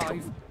to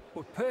arrive,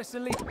 but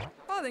personally,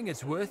 I think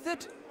it's worth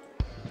it.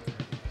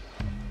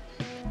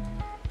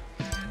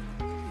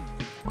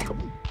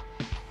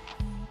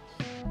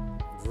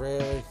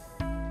 Really?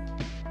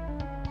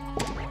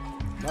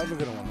 Not even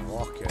gonna want to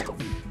lock it.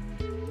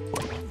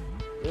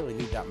 Really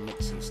need that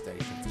mixing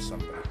station for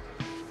somebody.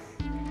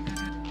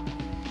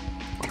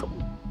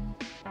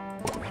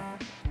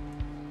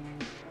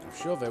 I'm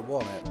sure they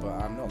want it, but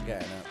I'm not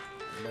getting it.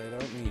 They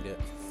don't need it.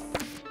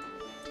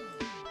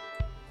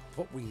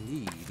 What we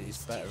need is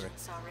better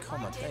Students are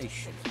reminded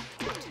accommodation. that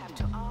you don't have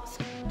to ask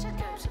to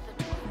go to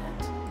the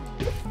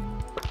toilet.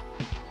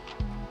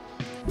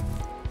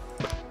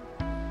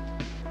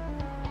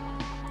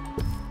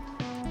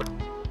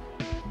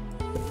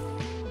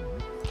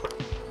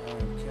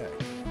 Okay.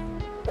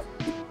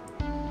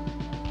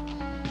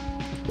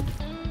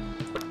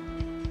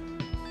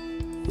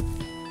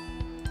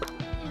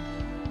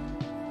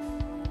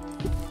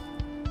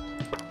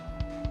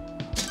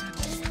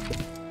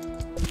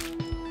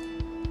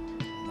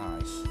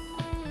 Nice.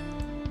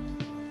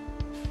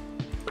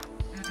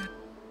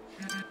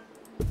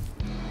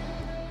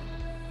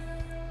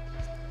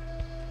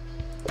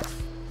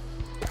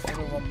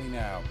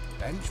 now?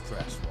 Bench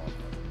press one.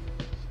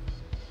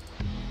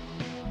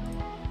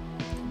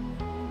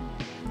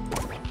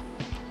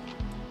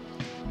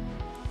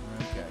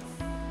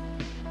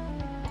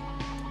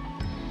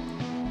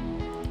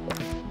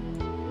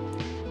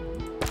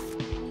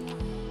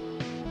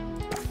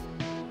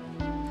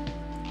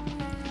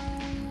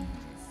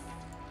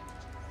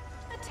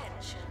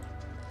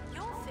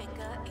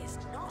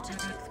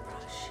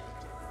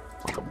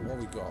 What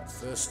we got?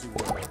 Thirsty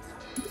work.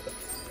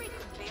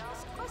 Frequently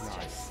asked questions.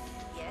 Nice.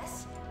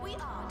 Yes, we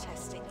are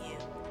testing you.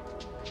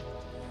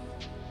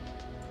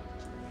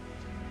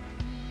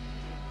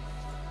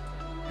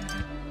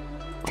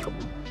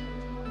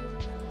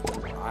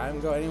 I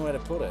haven't got anywhere to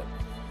put it.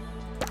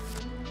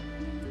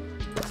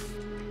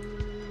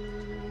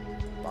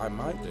 But I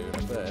might do in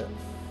a bit.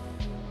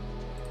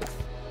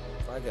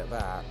 If I get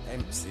that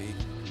empty,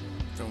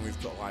 then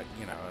we've got, like,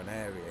 you know, an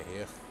area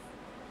here.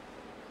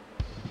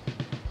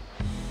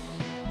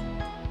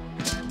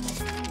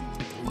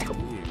 We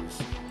can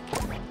use.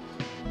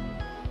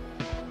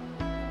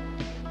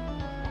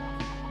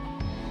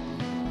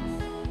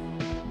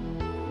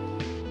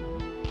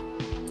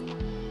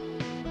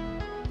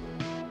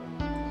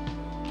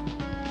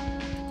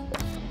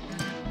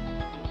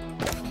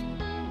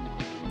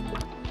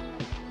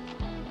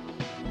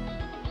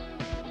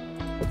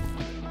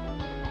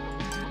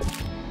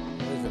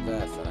 Leave it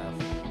there for now.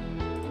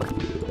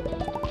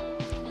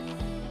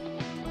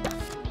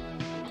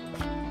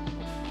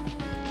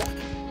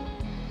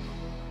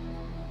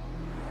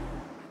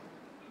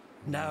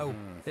 Now,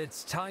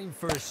 it's time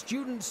for a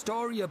student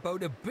story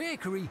about a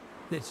bakery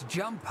that's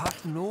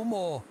jam-packed no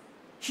more.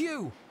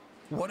 Hugh,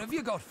 what have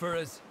you got for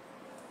us?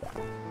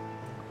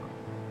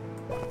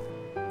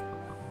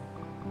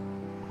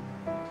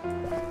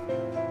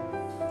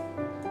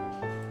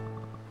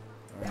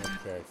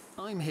 Okay.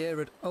 I'm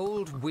here at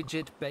Old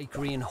Widget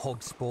Bakery in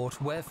Hogsport,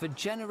 where for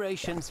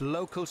generations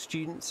local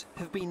students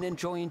have been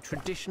enjoying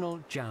traditional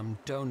jam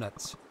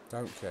donuts.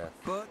 Don't care.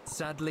 But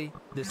sadly,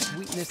 the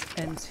sweetness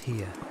ends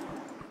here.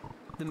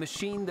 The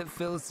machine that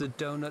fills the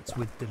donuts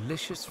with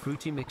delicious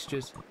fruity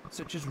mixtures,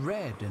 such as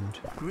red and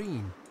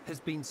green, has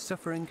been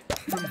suffering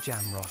from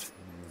jam rot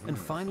and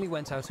finally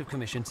went out of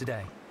commission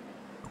today.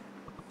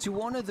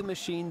 To honour the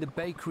machine, the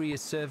bakery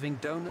is serving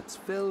donuts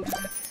filled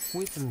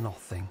with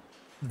nothing.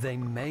 They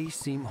may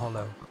seem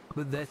hollow,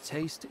 but their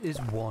taste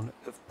is one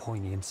of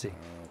poignancy.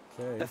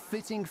 Okay. A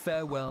fitting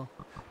farewell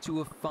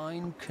to a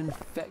fine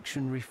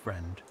confectionery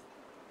friend.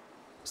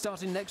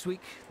 Starting next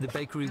week, the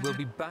bakery will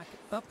be back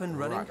up and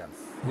running Right then.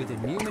 with a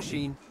new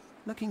machine,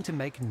 looking to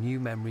make new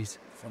memories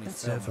Funny and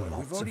film. serve We've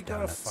lots already of got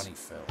donuts. a funny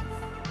film.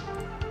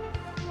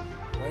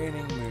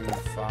 Waning mood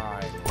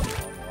 5.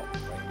 Unlock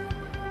waning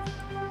mood.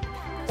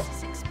 Campus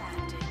is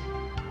expanding.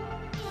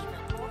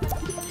 Even more than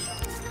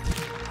usual.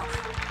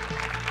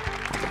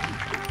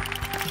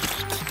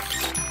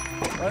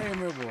 Waning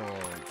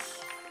rewards.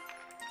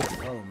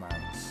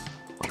 Romance.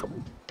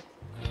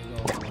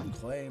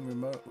 Claim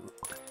remote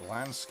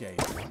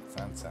landscape.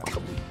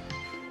 Fantastic.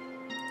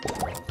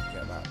 We'll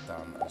get that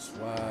done as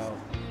well.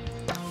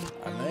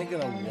 And they're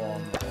going to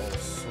want all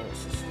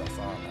sorts of stuff,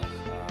 aren't they?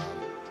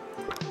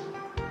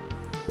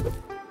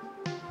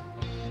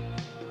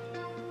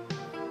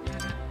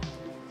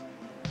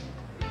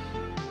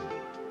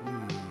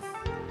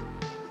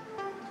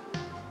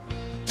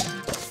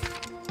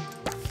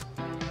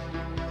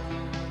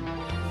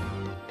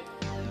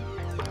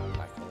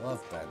 Like a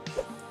love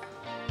bench.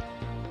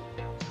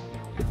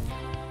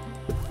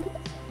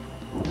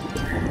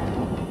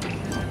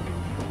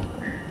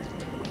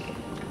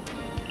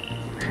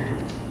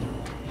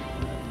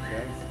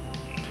 Okay.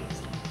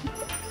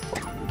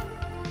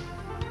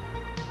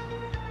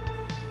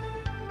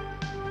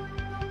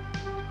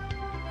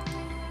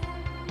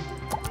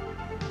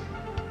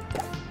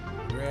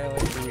 Really?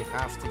 Do we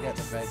have to get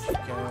the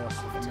veggie chaos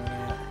at the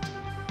minute?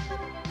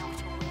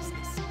 Not always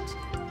listened to.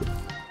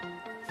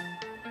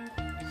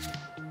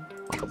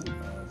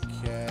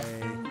 Okay.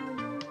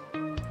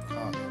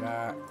 Can't do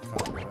that.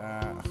 Can't do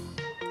that.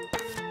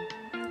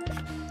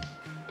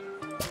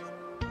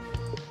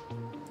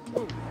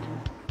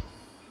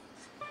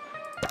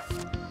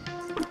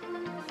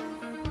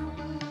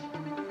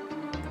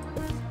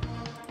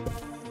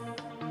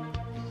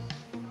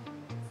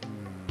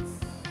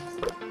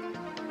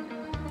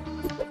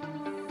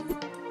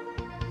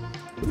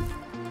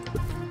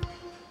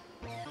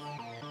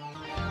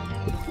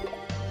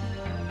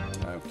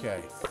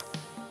 Okay.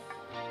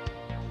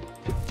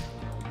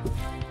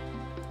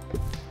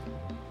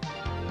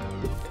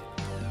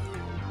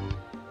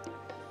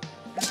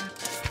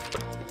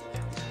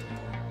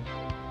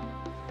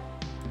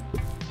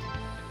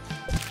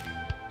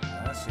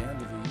 That's the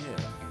end of the year.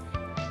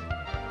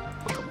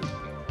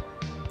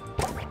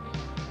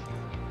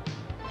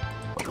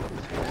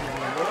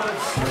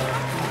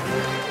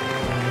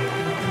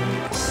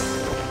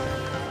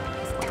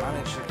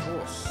 Manage the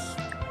course.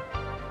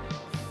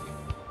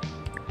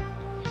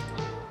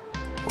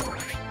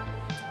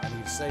 I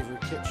need a savoury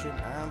kitchen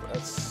and a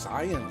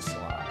science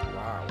lab.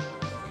 Wow.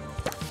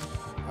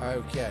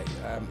 Okay,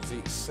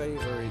 the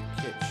savoury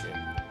kitchen.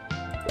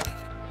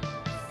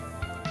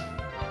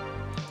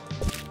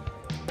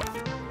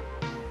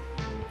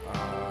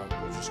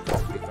 We'll just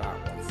copy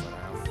that one for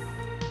now.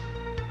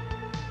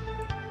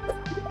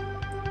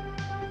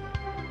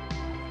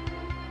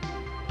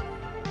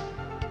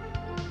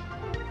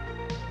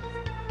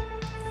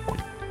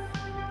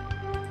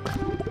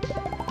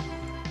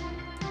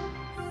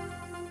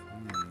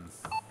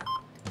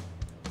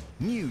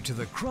 New to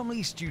the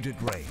Crumley student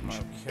range,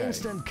 Okay.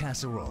 instant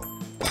casserole.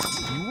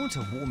 You want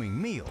a warming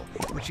meal,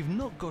 which you've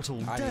not got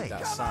all I day. need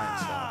that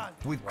science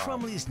one. With Wow.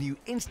 Crumley's new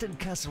instant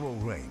casserole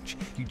range,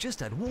 you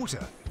just add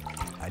water,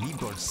 and you've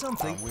got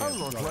something We a have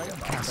lot gotta like get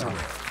that casserole.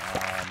 done.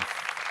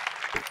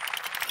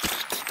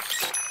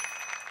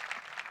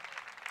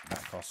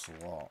 That costs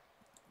a lot.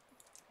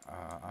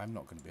 I'm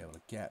not going to be able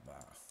to get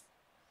that.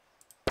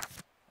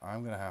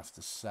 I'm going to have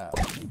to sell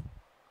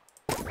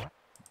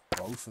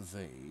both of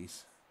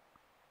these,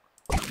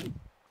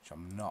 which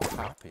I'm not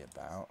happy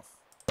about,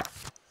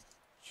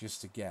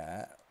 just to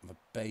get the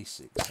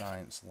basic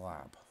science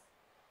lab.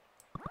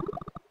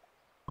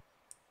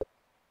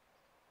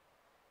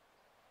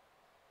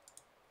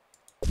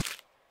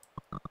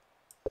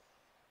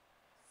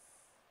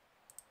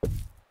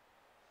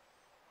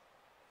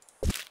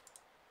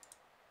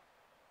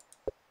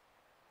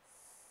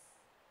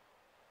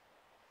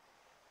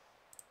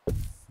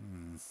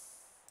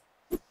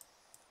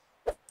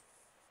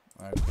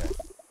 Okay.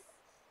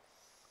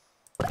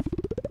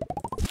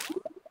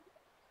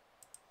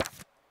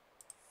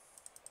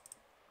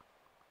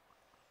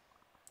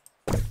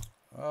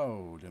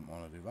 Oh, didn't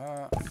want to do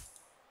that.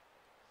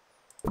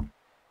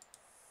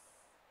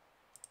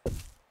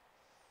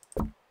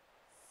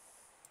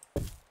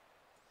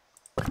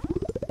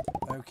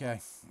 Okay.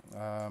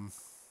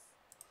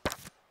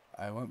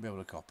 I won't be able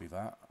to copy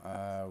that.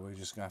 We're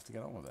just going to have to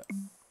get on with it.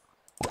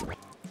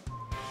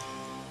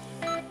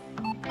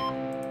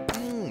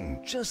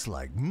 Just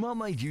like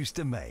Mama used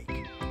to make.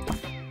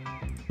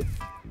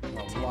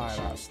 Well, why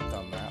that's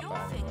done that, Your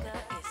but anyway. finger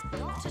is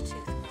not a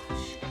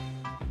toothbrush.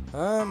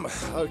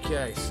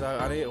 Okay, so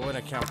I need to win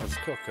a campus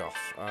cook-off.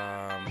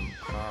 How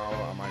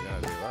am I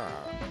going to do that?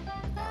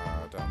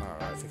 I don't know.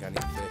 I think I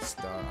need this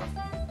done.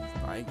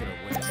 I ain't going to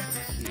win it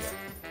from here.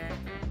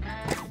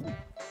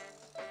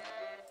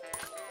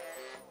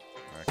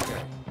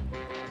 Okay.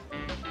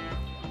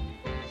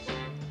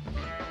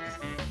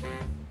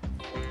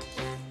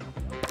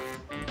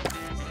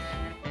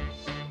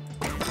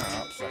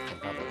 Perhaps I can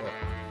have a look.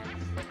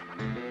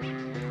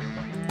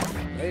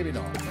 Maybe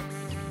not.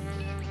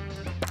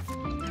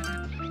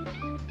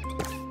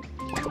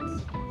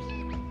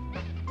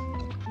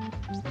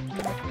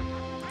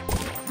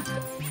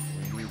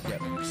 You get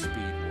them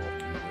speed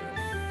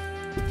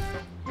walking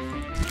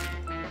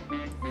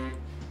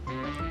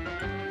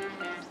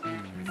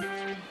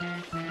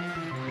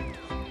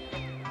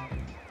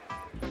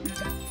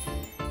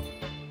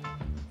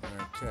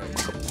Okay.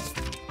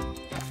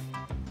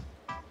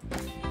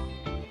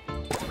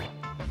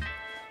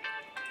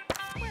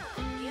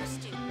 Welcome, new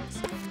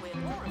students. We're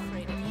more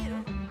afraid of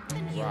you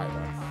than you Right are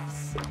then. of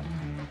us.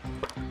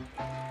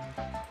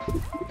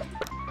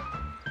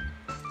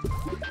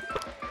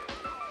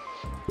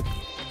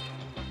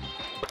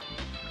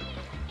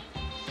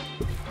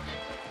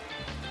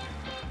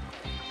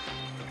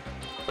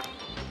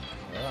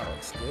 Well, that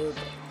looks good.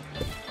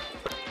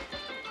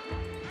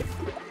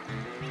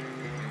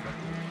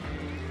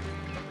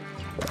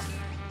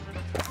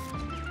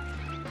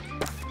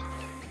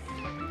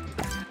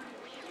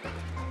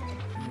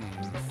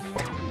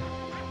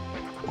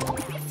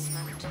 Excellent. That shows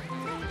what an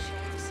appropriate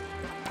breakfast.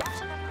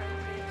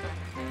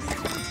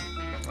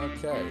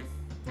 Okay.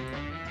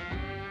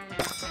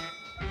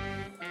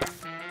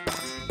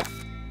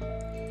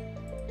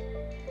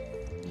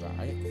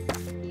 Right.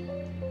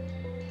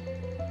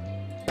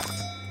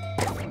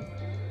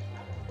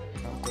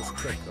 Campus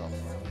kickoff.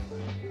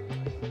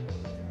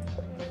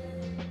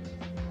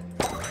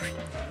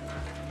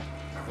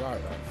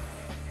 Right then.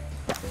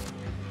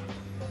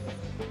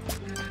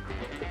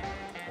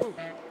 Oh.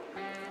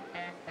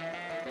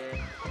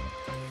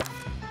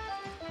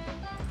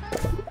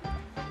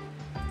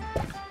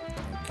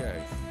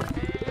 Okay.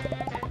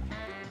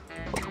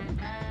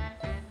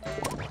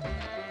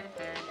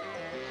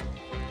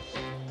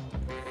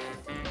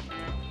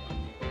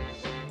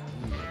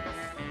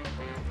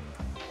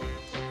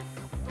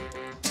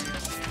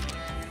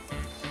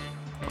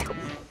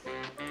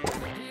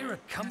 Here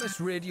at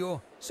Campus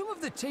Radio, some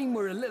of the team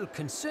were a little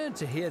concerned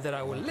to hear that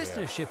our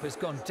listenership has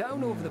gone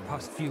down over the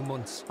past few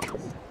months.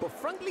 But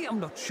frankly, I'm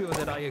not sure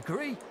that I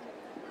agree.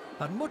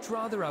 I'd much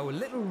rather our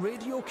little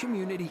radio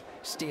community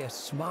stay as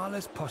small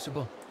as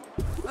possible.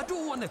 I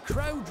don't want the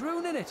crowd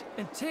ruining it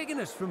and taking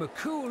us from a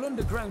cool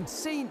underground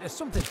scene to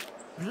something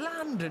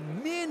bland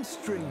and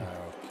mainstream.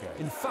 Okay.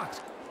 In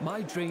fact,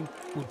 my dream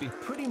would be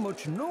pretty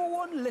much no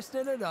one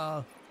listening at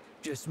all.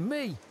 Just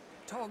me,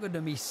 talking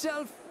to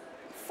myself,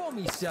 for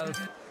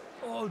myself,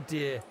 all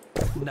day.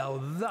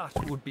 Now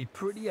that would be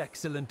pretty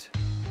excellent.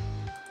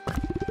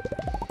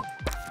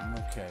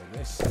 Okay,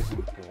 this is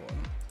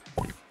important.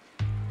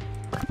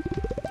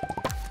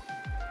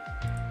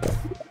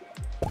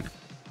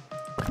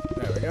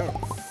 we go.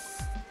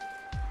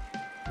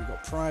 We've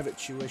got private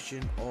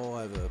tuition all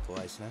over the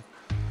place now.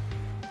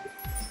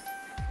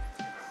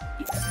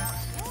 It's not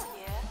your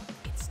year,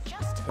 it's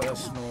just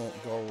Personal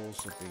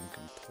goals have been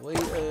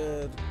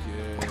completed.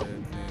 Good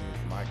news.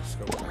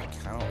 Microscope, I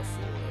cannot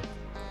afford it.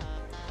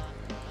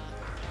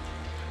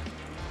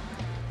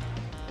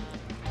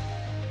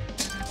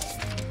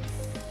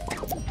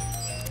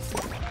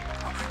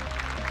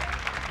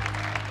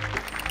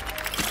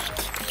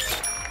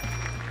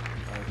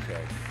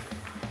 Okay.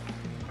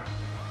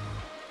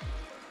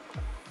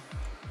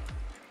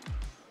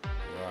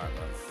 Right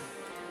then.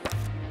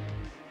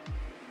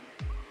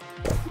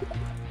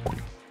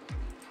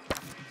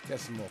 Get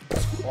some more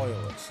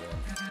toilets in.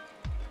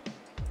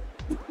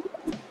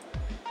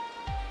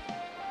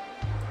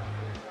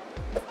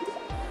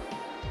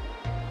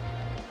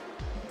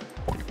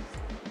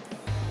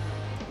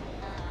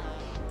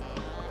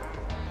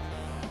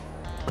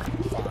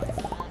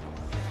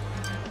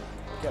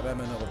 Get them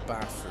another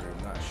bathroom,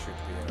 that should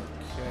be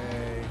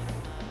okay.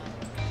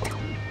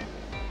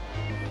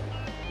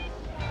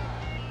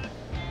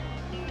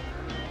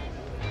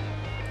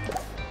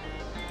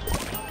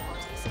 what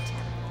is a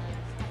temple?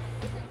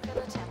 Fill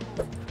a temple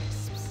with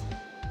crisps.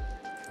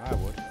 I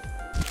would.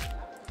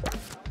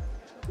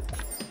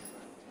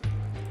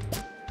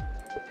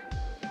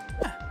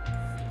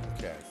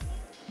 Okay.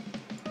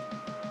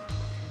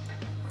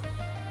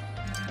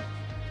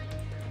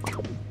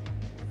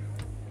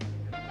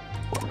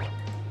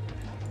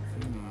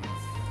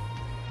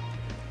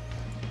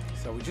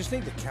 So we just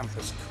need the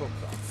campus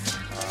cook-off.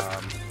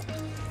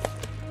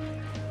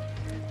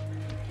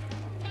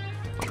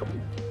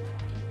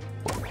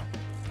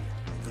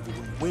 If we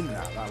can win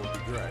that, that would be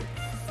great.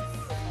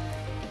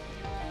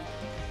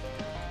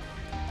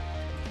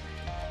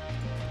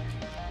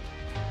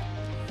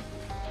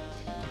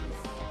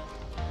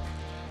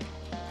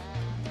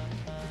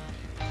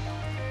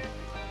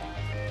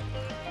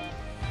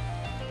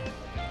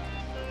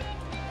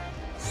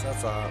 So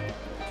far,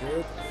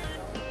 good.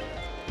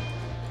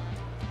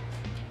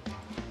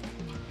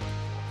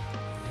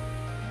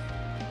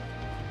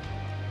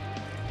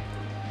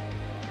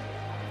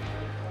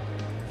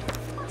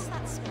 What's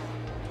that smell?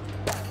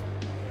 The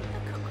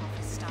cook-off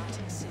is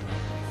starting soon.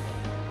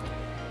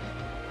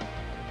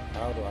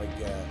 How do I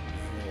get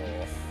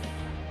more?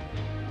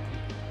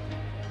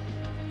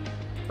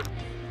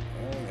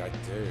 I think I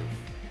do.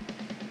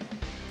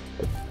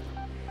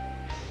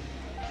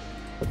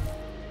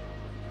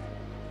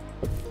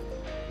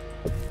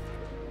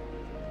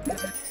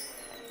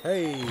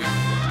 Hey!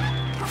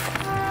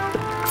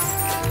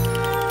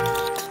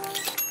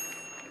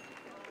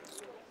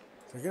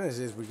 The goodness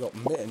is we've got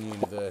Mitten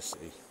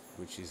University,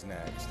 which is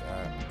next.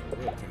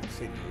 We'll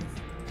continue.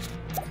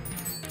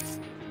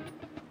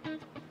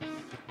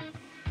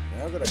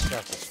 Now I've got a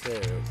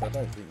cafeteria, which I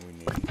don't think we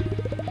need.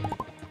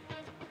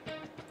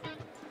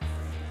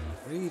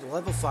 We need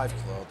level 5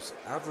 clubs,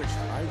 average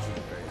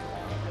hygiene rating.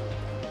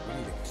 We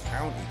need a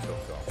county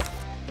cook-off.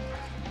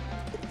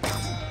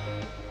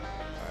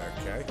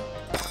 Okay.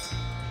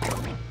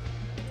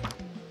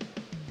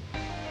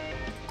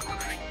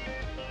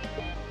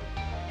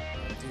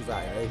 Do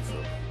that in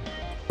April.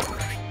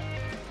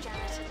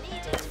 Janitor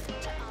needed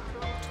to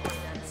unroll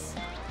toilets.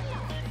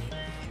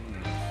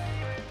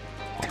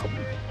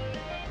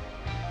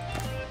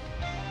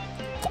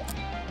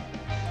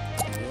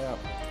 Yeah,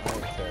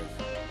 okay.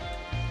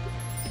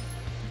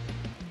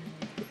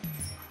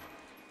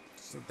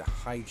 Just need the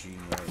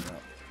hygiene rating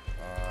up.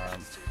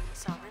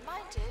 Students are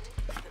reminded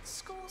that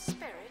school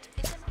spirit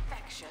is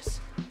infectious.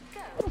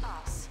 Go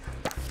us.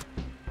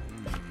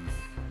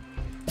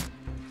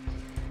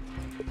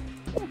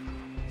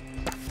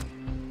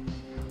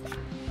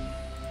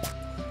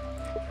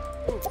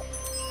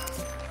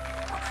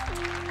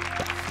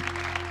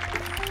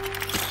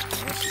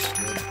 This is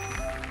good.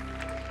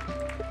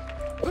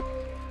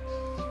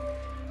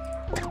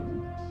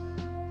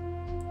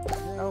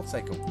 Yeah, I'll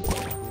take a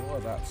walk. Oh,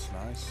 that's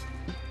nice.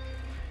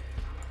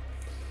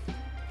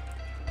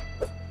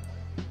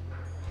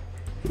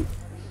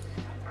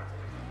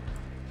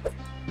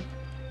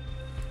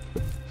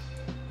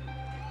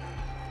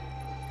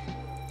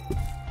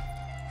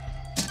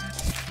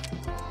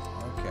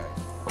 Okay.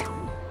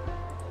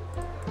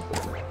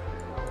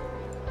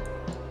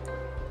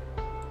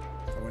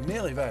 So we're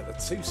nearly there, the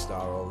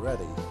 2-star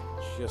already,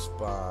 just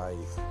by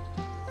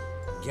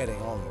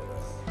getting on with it.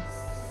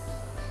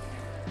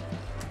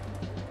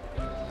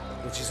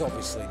 Which is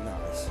obviously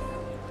nice.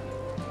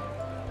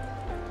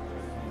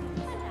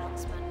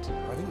 Announcement.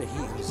 I think the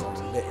heating is on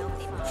lit,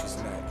 which is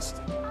next.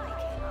 I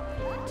came up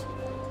with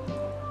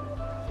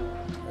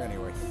that.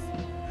 Anyway.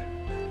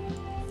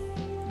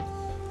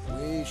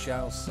 We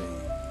shall see.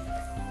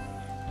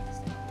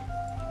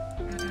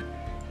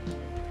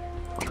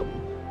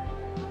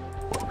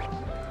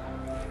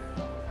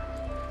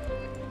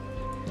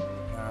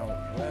 Now,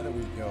 where do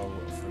we go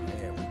from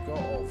here? We've got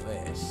all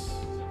this,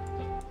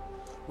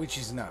 which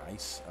is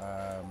nice.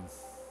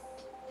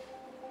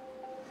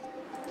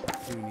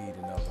 Do need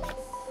another.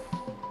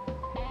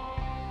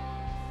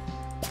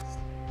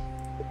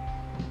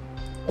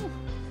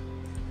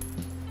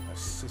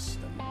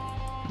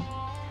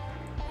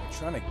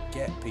 trying to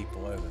get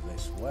people over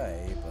this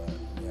way, but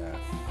yeah.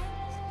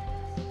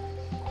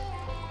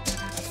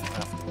 I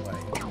have to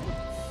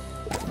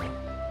wait.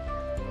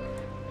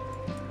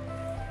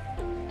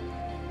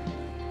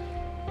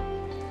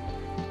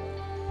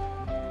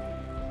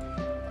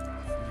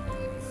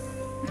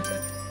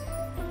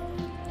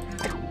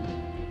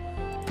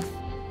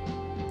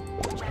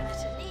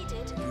 Janitor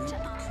needed to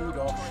unlock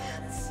Kudos.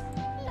 toilets.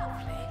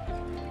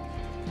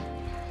 Lovely.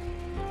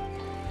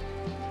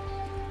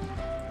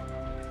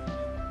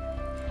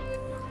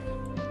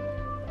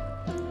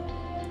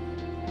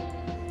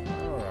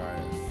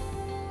 Alright.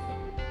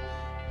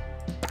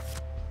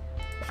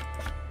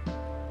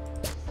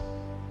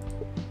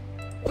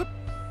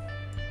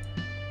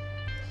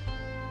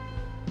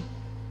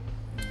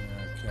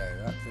 Okay,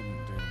 that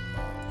didn't do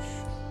much.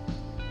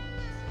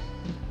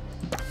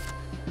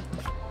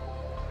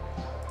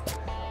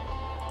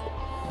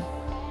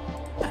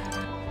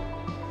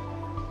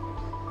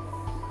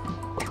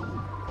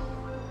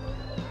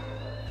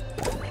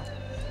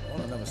 I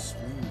want another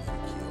smoothie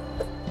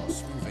kiosk. Or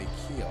smoothie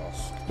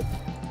kiosk.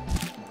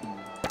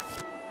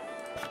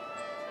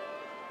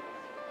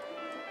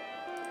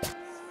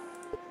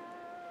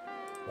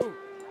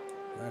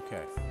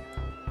 Okay.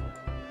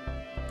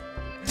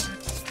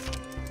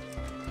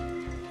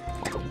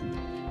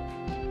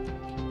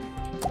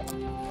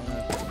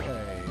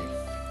 Okay.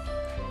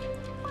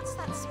 What's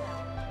that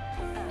smell?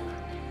 Oh,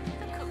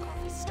 the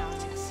cook-off is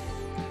starting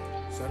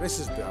soon. So this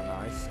has been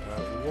nice.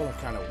 We want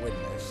to kind of win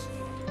this.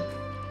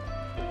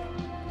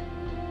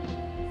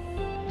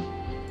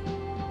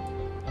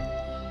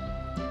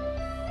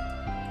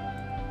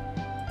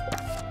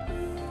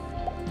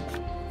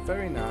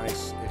 Very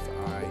nice if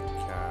I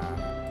can.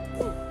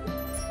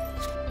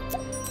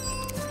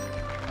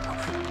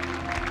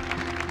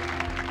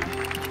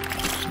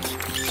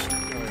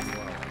 Going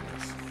well on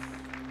this.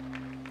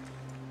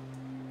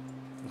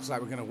 Looks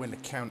like we're going to win the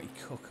county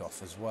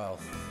cook-off as well.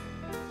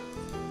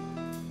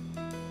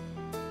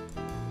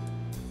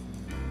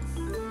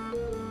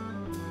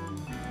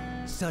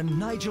 Sir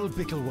Nigel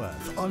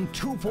Bickleworth on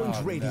 2 Point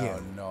Oh,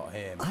 Radio. no, not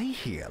him. I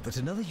hear that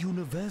another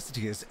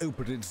university has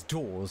opened its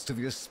doors to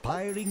the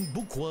aspiring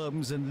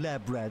bookworms and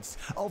lab rats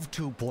of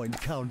 2 Point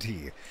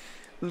County.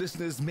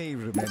 Listeners may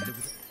remember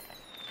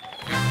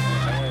that.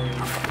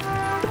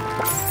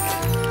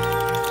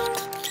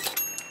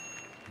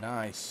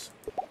 Nice.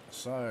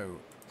 So,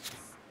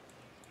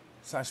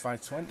 satisfy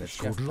 20 That's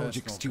chef called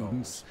logic, personal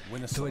students. goals.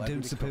 Win a So I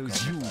don't celebrity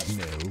suppose cook-off you fest.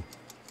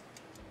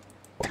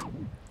 know.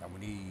 And we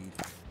need.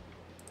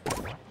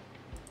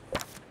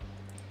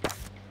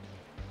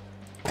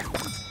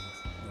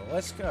 Well,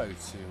 let's go to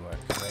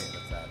create an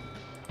event.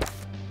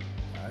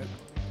 Right.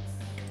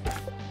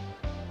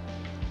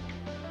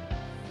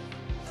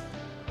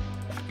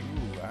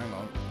 Ooh, hang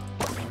on.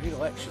 We need a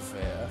lecture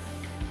theatre.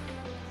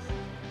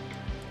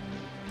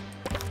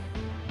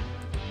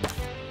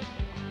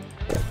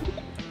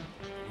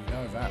 We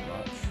know that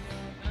much.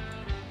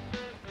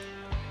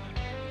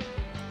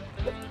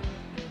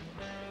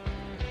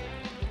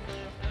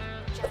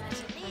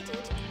 Janitor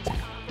needed to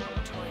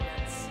unlock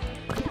toilets.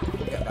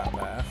 Get that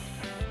there.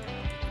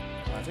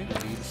 I think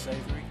we need a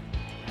savoury.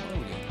 What do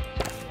we need?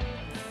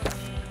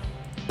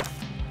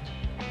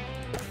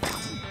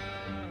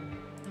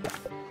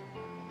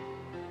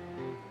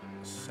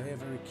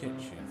 Savoury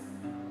kitchen.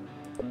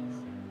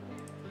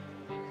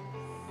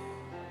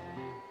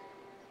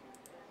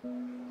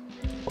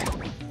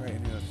 Create a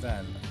new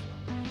event.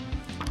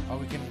 Oh,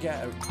 we can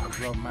get a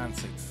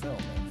romantic film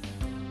in.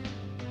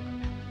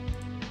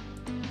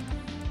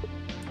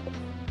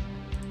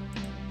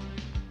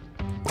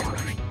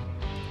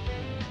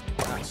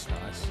 That's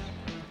nice.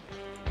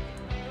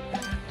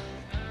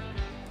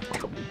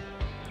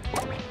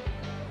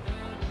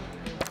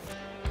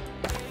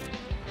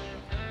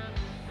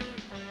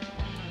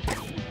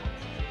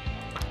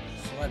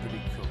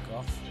 Celebrity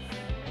cook-off.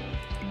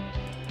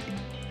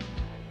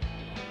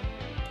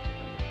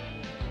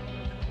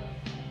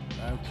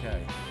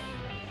 Okay.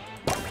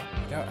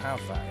 We don't have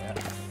that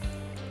yet.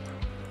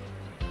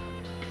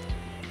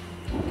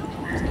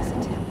 What is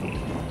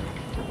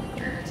it?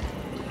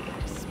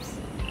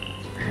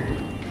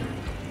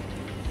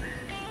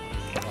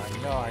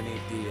 I know I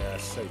need the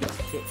soap's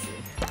kitchen.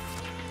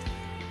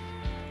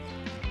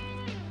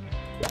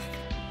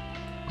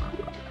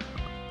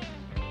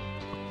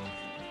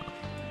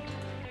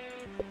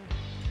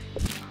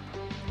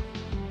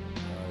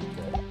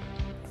 Okay.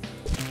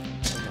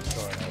 I'm not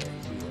sure how to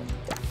do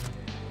that.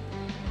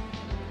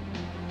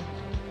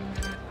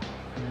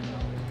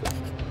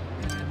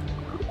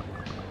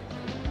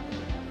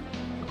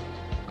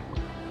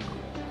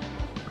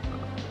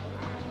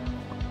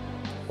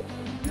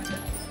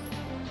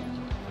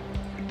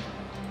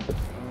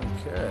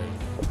 Okay.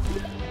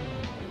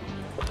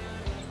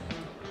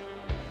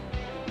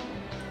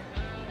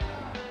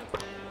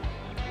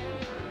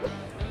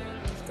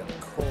 Let's get the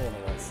corner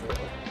one sorted.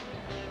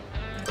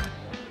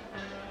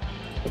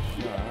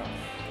 That.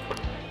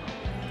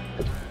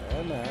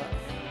 And that.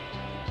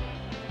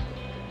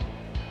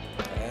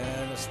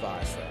 And the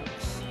spice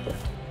racks.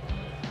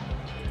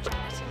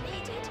 Janitor needed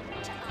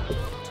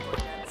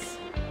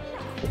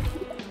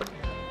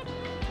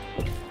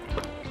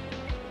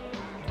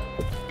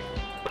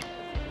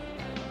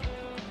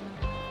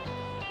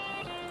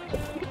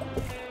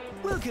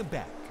Welcome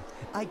back.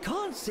 I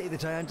can't say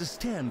that I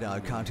understand our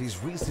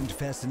county's recent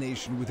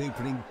fascination with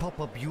opening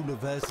pop-up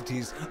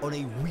universities on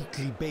a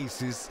weekly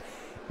basis,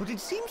 but it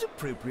seems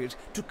appropriate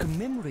to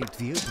commemorate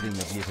the opening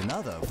of yet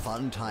another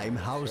fun-time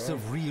house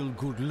of real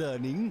good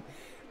learning.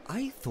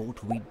 I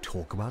thought we'd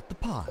talk about the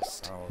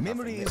past,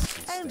 memories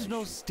and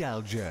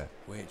nostalgia.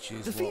 Which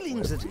is The what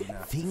feelings we've that been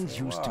after things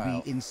for a used to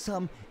while. be, in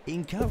some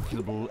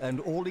incalculable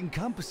and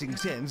all-encompassing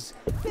sense,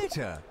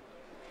 better.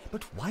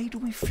 But why do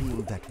we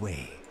feel that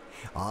way?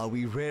 Are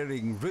we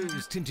wearing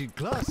rose-tinted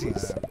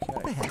glasses? Okay,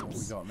 what we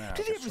Perhaps. got now?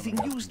 Did Just everything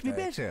something used to be up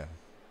to date. better?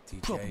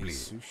 DJ Probably.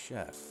 sous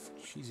chef,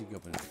 cheesy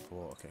governance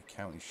report. Okay,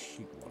 county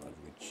sheep wanted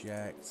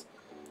reject.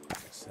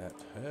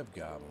 Except herb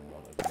garden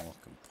wanted more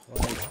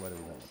complaints. Where do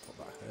we want to put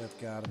that herb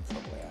garden?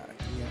 Probably out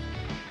here.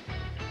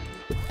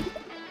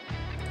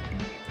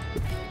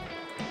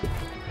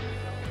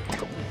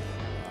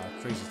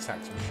 Crazy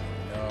tax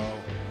machine, no.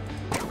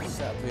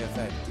 Set up the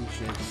event, DJ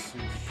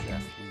sous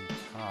chef, we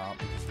can't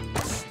because we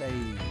need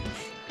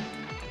stage.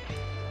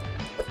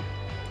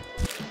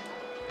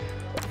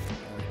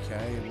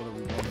 Okay, what are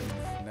we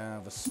wanting now?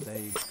 The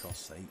stage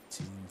costs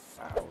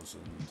 18,000.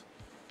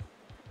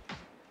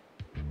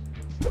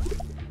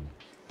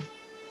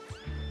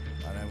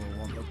 And then we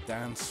want the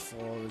dance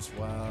floor as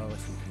well,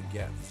 if we can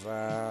get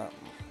that.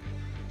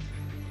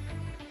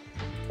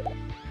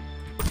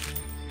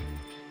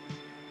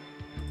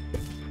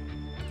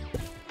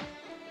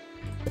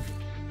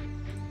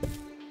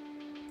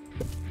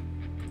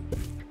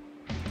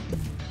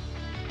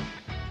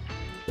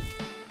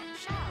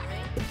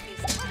 Showering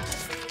is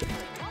obviously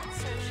but not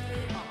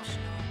socially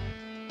optional.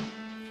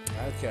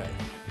 Okay.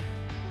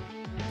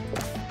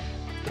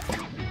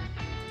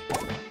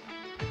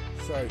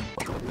 So,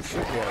 we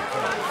should be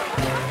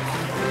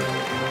okay.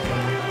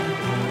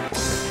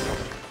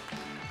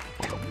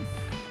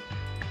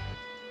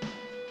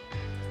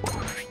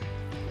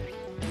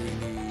 We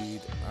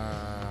need,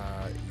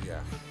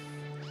 yeah.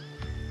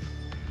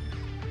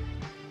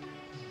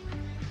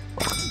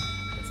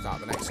 We'll start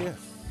the next year.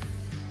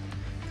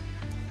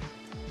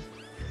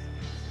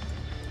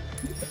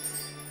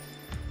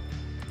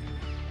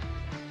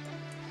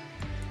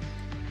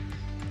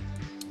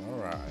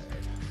 Alright.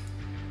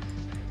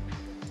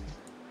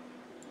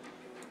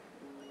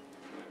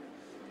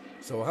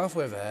 So we're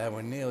halfway there.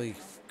 We're nearly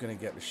going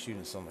to get the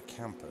students on the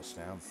campus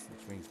now,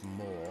 which means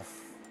more.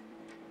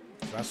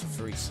 So that's a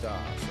 3-star,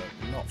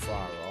 so not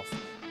far off.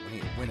 We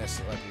need to win a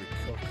celebrity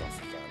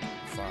cook-off event.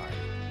 Fine.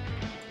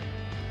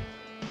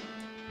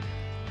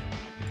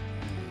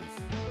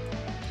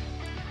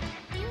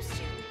 New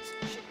students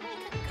should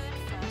make a good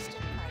first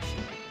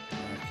impression.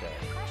 Okay.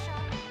 No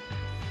pressure.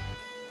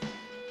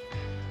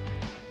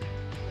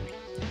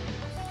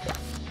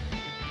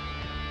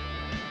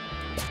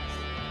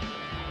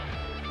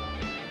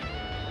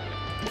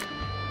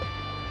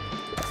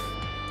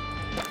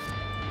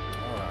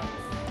 Alright.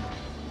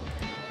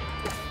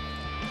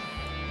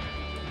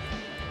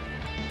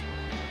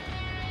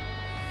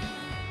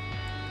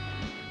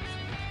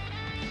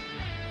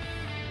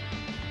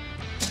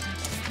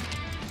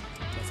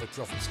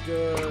 Profit's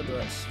good,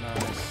 that's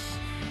nice.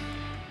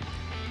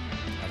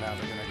 And now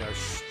they're going to go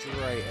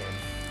straight in.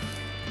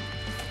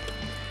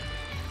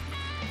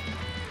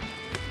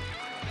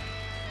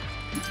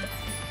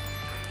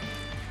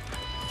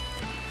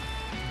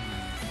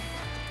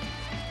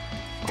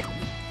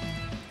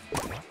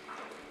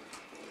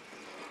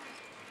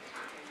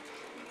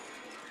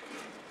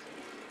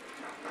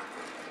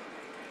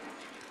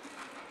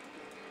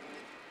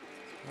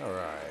 All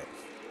right.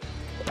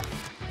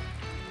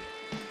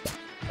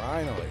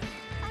 Finally.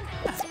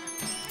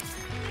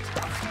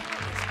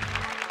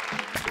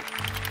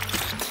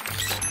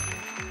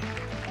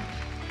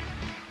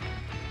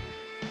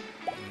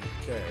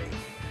 Okay.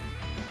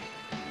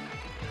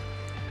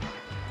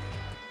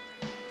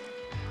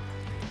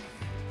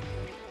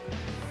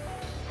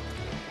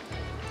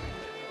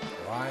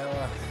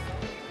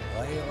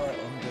 Layla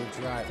under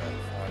driver.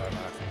 I don't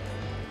know.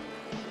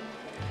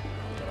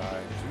 But I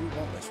do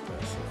want this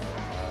person.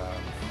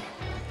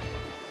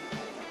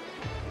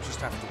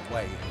 Just have to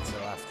wait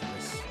until after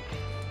this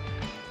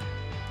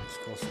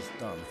course is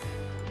done.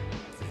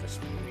 For this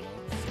one,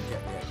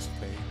 get the XP.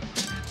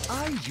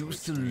 I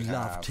used to Which we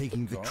love have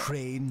taking the got.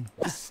 train,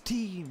 the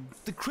steam,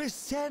 the crisp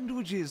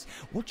sandwiches,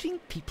 watching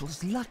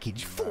people's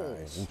luggage fall.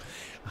 Nice.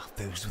 Oh,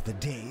 those were the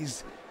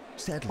days.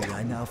 Sadly,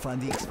 I now find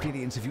the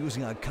experience of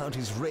using our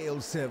county's rail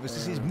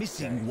services is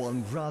missing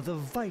one rather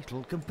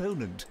vital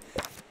component.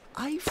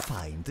 I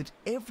find that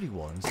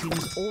everyone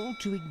seems all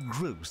too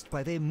engrossed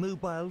by their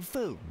mobile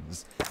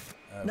phones.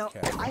 Now,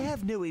 Okay. I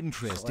have no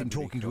interest in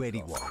talking to Celebrity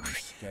anyone,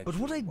 cook-off but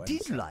what I schedule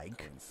did Wednesday like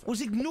going for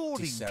was ignoring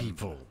December.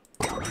 people.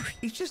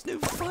 It's just no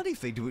fun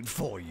if they do it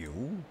for you.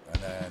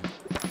 And then,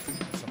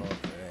 let's have a look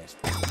at this.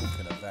 Book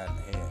an event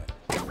here.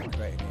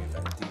 Create a new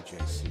event,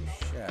 DJ sous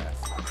chef.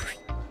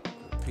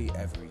 Repeat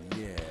every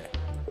year.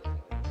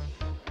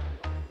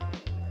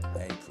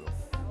 April.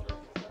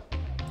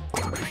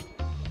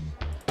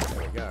 There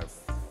we go.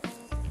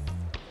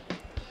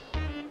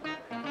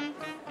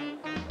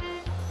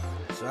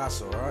 So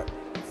that's alright.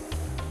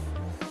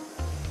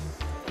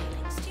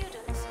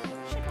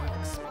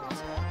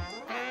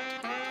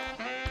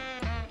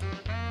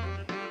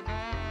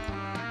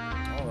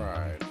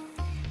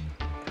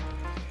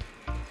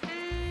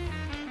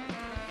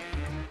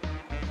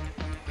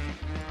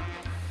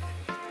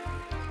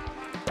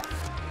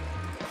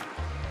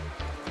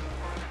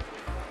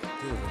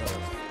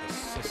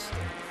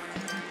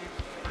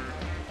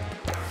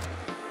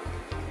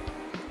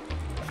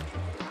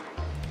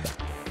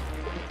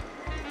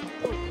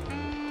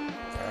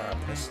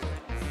 missed it.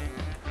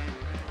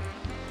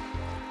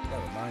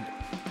 Never mind.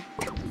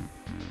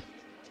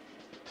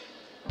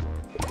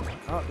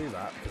 Can't do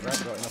that because I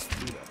haven't got enough to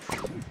do that.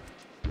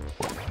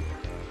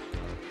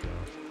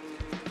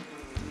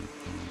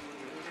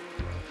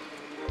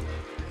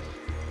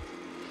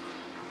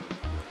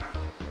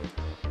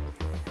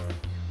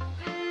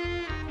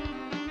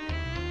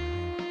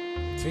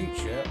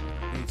 Teacher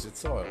needs a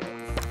toilet.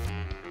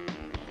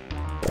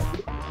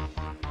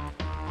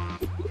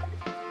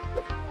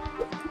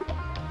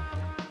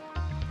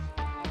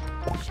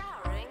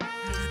 Showering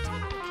is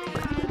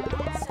technically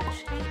not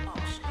socially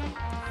optional.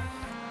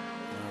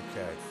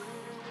 Okay.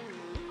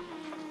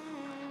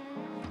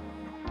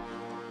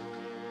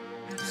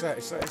 It's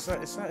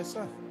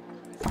that.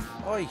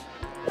 Oi!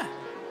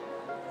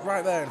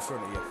 Right there in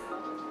front of you.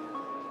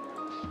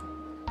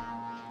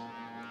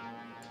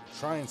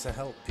 Trying to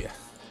help you.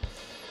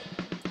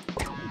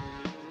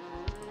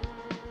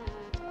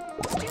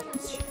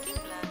 Students should keep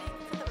learning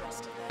for the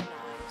rest of their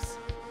lives.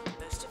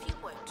 Most of you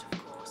won't,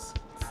 of course.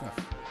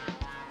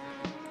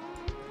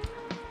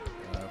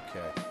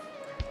 Okay.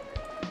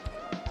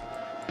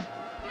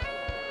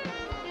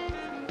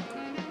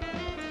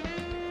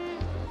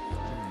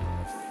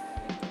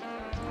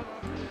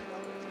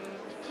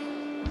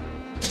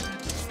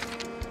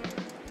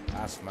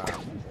 That's mad.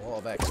 A lot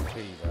of XP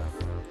there.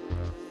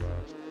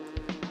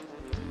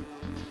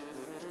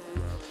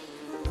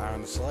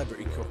 And the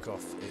celebrity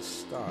cook-off is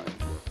starting.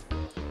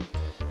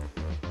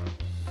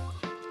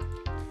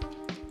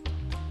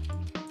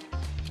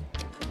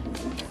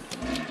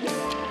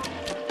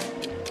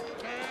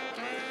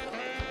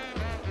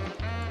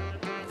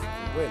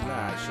 With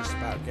that, it's just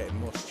about getting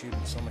more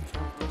students on the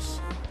campus.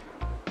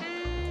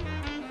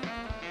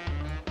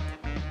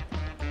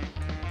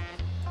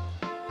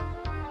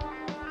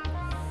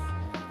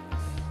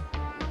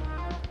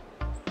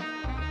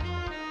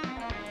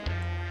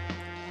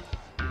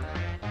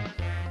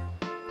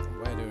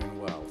 We're doing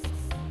well.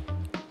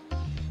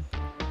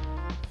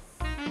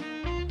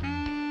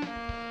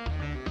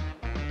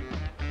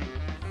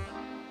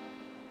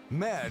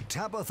 Mayor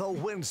Tabitha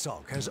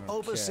Winsock has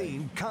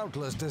overseen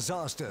countless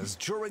disasters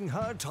during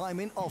her time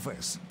in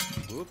office.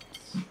 Whoops.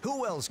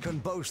 Who else can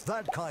boast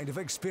that kind of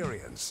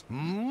experience?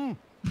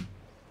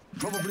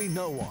 Probably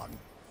no one.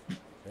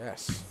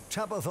 Yes.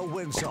 Tabitha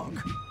Winsock,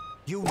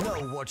 you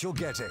know what you're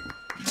getting.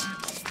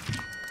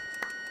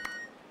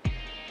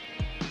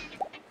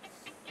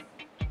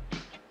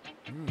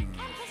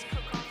 Campus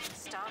cook-off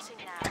starting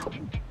now.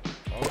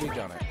 Already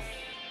done it.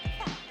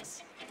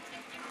 Thanks.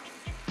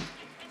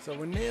 So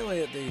we're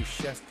nearly at the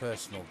chef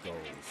personal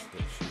goals,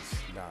 which is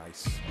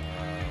nice.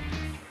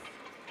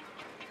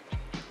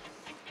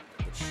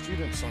 But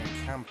students on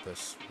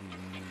campus we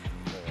need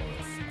more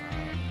of.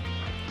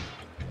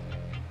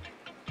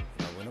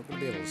 We're not going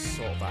to be able to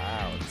sort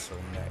that out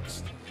until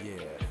next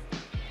year,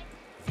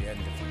 the end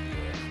of the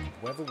year.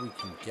 Whether we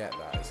can get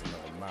that is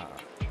another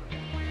matter.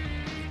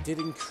 We did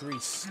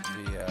increase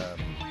the,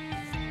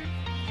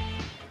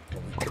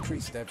 well, we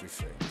decreased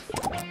everything.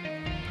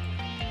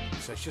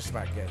 So it's just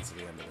about getting to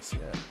the end of this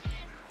year.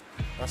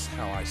 That's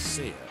how I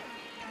see it.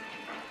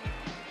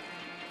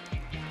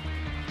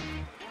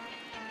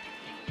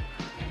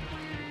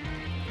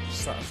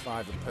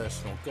 Satisfy the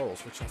personal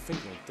goals, which I think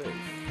we'll do.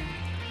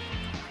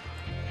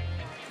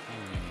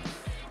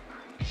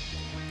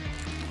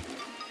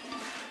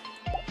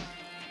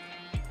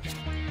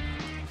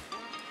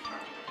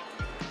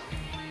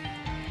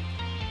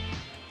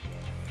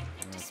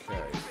 Despite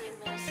Okay. the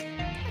rumors, the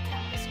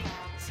campus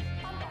grounds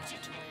are not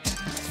at all.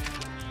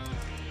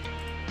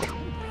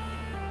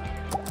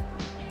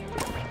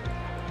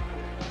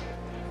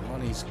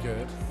 Money's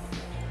good.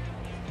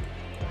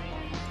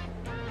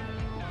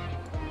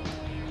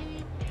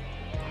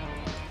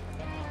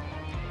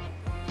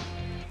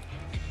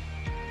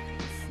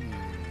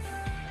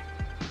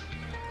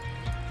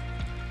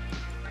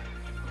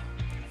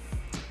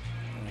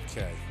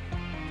 Okay.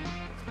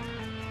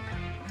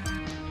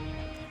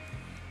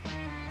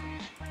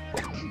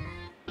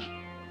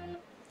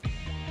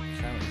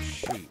 Counting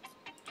sheep.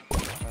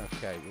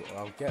 Okay, well,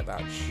 I'll get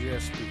that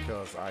just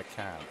because I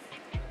can.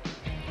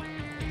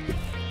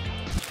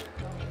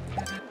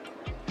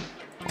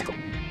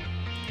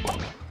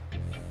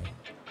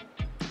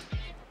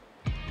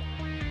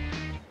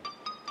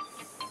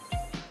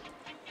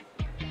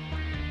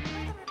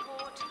 Weather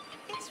report,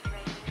 it's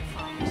raining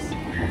frogs.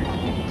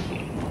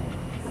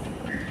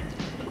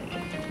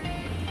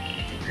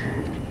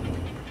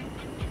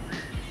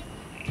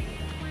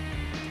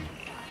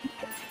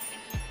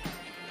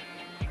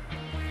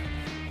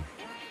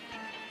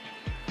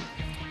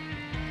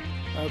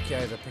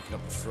 Okay, they're picking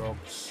up the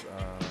frogs.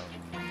 Yeah.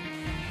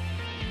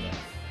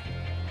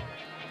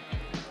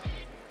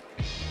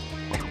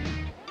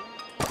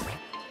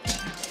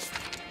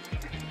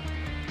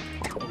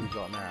 What have we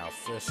got now?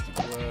 Thirsty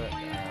work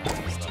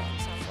and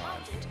Students are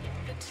fine. reminded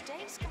that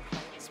today's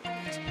complaints will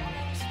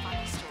tomorrow's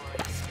funny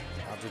stories.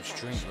 Average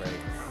drink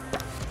rate.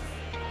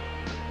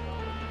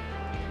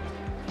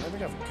 I don't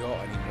think I've got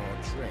any more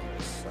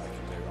drinks I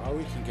can do. Oh,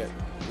 we can get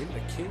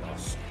winter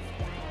kiosk.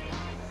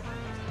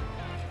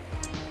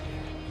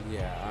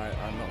 Yeah,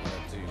 I'm not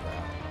going to do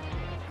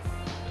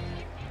that.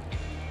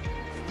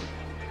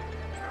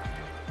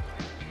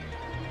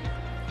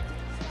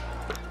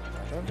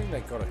 I don't think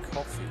they got a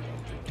coffee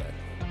one, did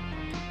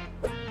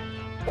they?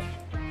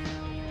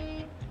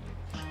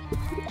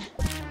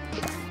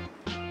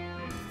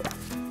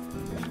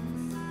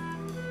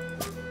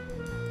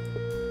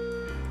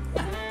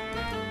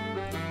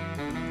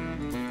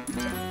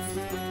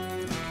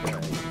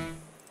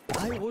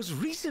 I was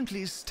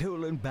recently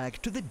stolen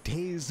back to the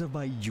days of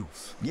my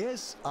youth.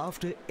 Yes,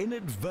 after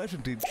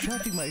inadvertently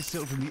trapping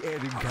myself in the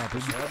airing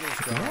cupboard,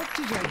 what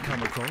did I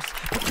come across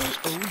but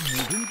my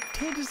old wooden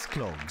tennis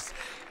clogs?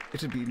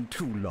 It had been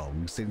too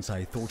long since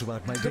I thought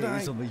about my Could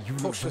days I on the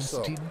push us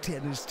up? university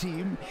tennis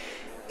team.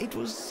 It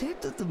was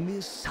said that the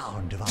mere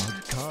sound of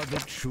our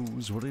carved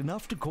shoes were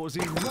enough to cause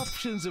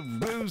eruptions of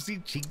rosy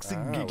cheeks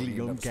and Ah, giggling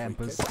well, on that's sweet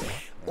campus. kitchen.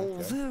 Okay.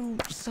 Although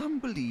some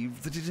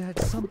believe that it had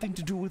something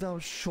to do with our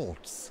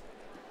shorts.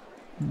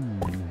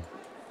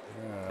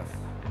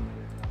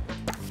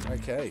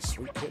 Okay,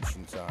 sweet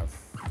kitchen time.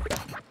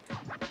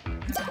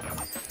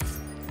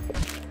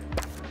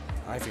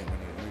 I think we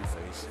need to move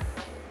these.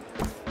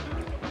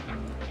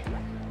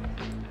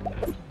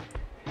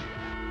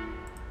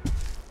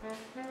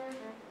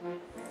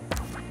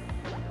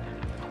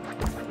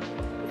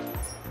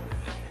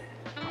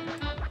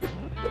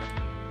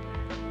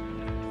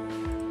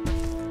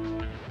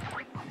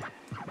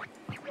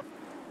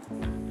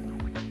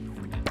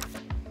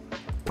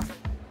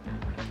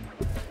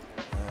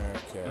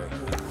 Okay.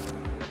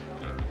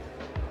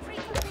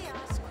 Frequently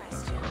asked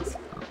questions.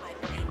 I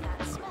believe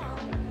that smell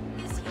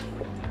is you.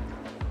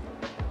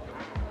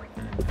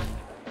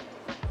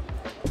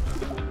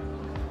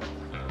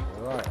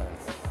 Right then.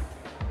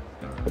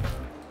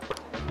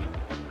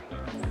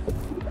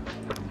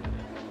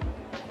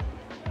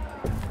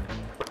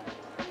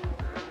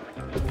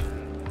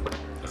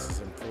 This is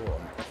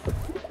important.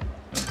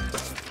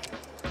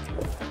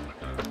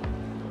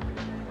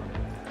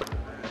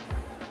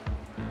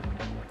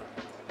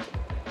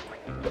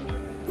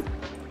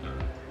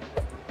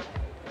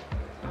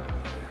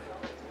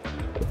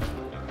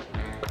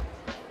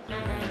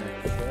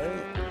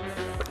 Okay.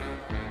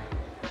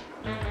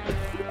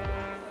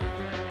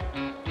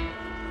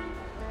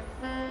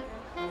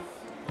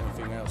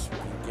 Anything else we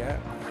can get?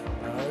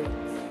 No.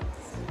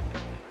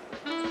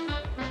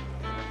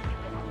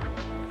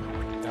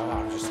 Oh,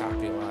 I'm just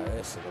happy like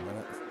this at the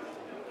minute.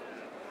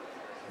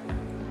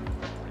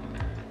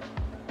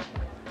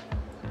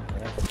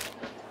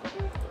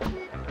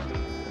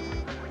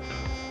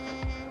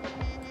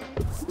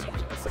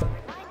 Students are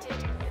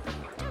reminded you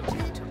don't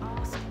have to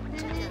ask to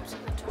go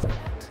to the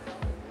toilet.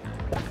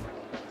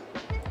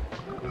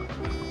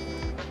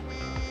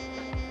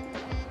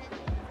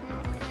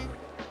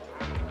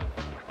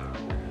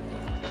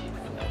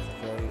 That's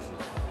crazy.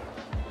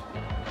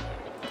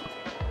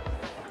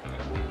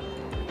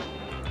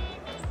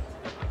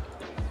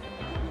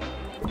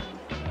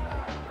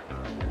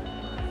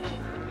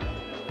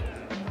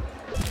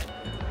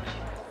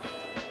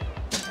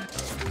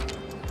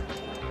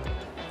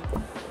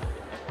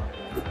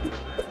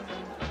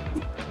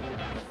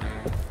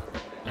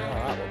 Oh,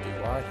 that would be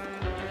why.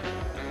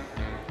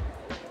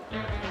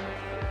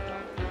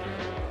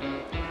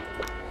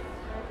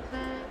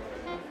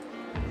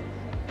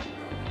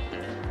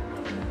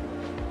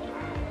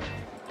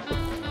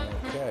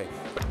 Okay.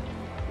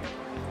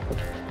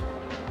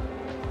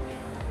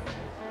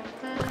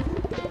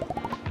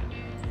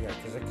 Yeah,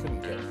 because I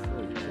couldn't get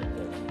through, could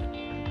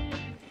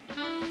they?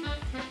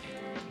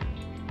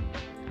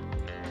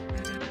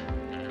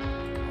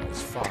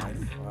 It's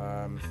fine.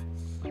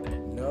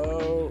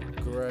 No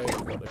grey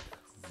water.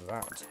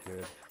 That's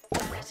good.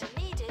 Water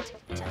needed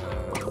to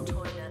hold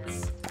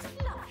toilets.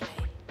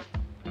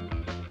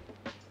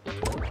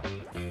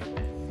 Lovely.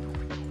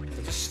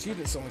 For the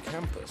students on the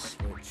campus,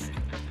 which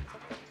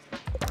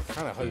I'm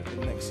kind of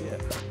hoping next year.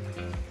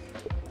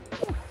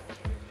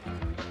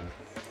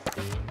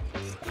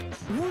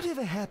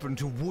 Whatever happened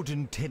to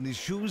wooden tennis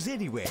shoes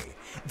anyway?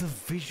 The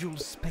visual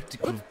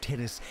spectacle of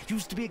tennis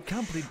used to be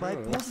accompanied by a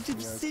positive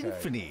Okay.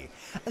 symphony.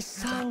 A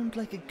sound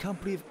like a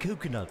company of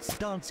coconuts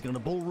dancing on a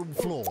ballroom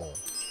floor.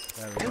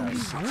 Very Only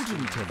nice.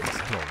 wooden tennis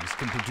clogs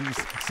can produce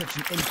such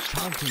an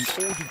enchanting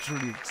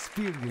auditory This is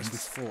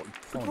experience. 40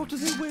 But what do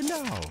points. they wear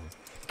now?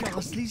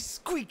 Ghastly,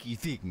 squeaky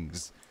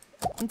things.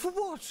 And for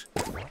what?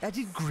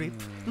 Added grip?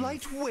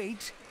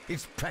 Lightweight?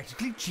 It's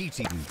practically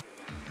cheating.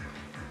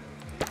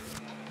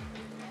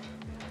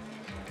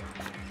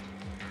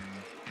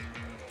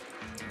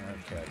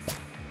 Okay.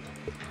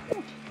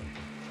 Don't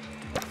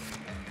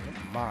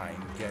mind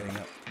getting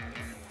up.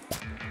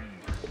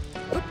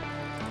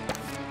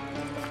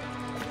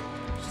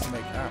 Just to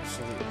make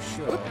absolutely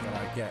sure that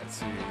I get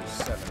to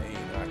 17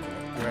 and I can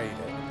upgrade it.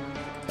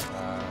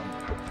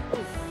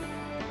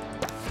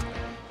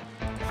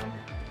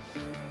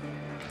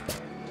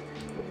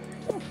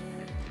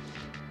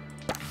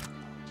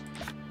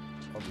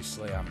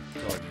 Obviously, I'm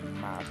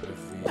going mad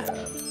with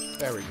the.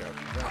 There we go.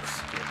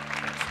 That's good.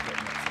 That's good.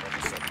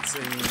 That's level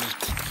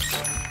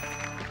 17.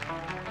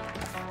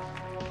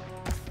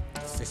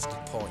 50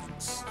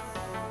 points.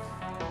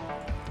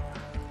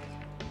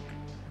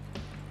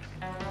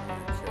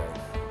 Okay.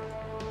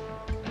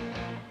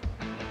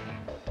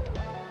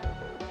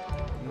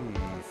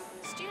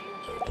 Student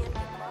union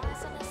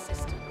requires an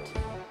assistant.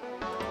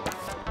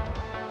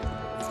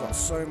 We've got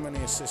so many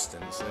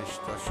assistants,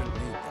 I shouldn't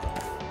need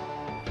that.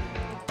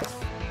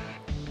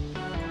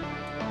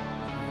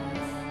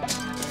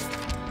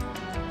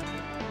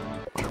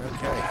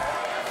 Okay.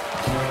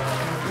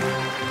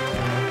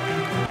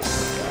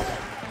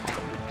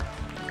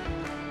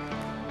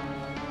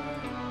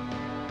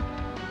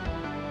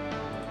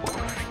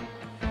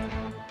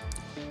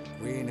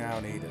 We now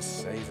need a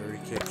savoury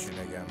kitchen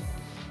again.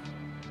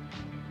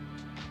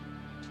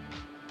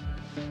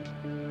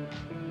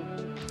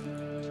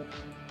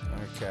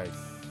 Okay.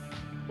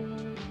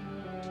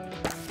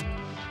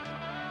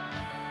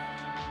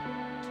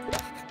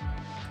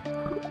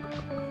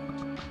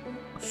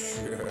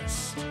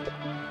 Just.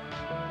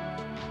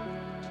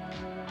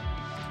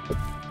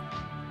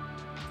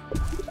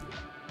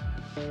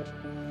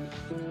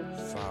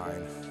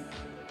 Fine.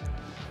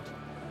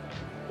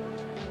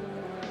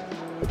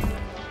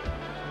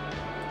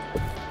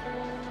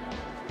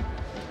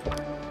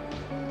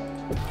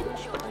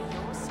 Enjoy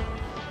your stay.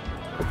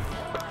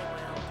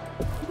 I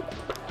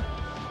will.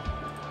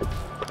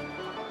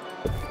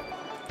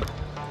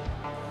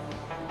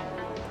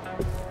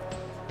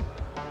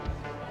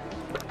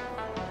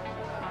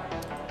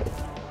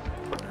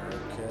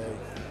 Okay.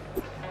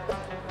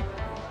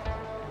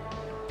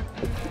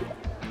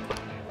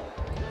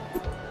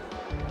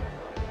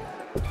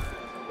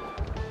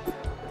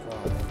 Right,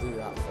 I'll do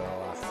that for our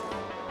last.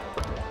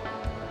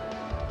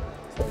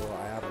 Tell you what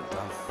I haven't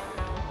done.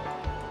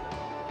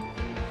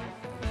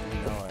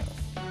 You know it.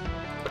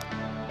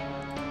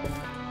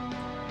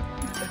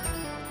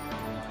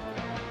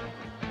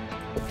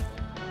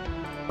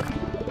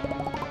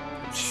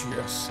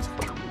 Just.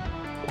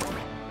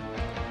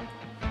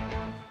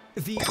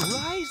 The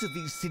rise of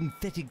the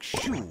synthetic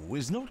shoe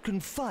is not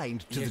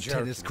confined to You're the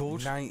tennis joking.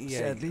 court, 98.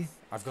 sadly.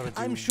 I've got to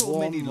do I'm sure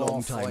one many more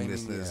long-time flaming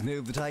listeners year.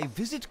 know that I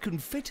visit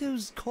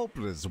Confetto's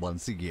Cobblers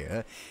once a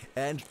year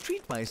and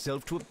treat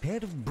myself to a pair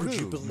of Would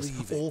you brogues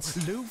believe or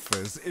it?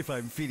 loafers if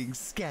I'm feeling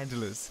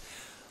scandalous.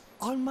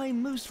 On my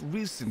most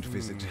recent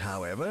visit,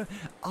 however,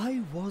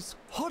 I was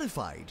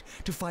horrified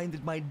to find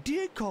that my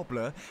dear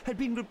cobbler had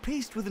been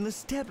replaced with an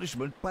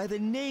establishment by the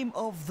name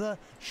of the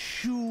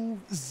Shoe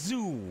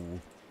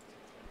Zoo.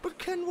 But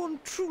can one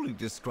truly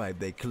describe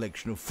their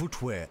collection of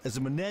footwear as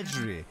a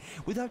menagerie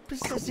without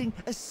possessing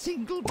a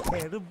single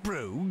pair of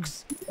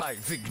brogues? I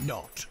think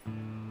not.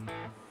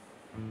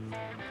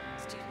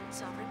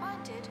 Students are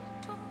reminded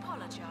to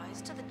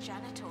apologize to the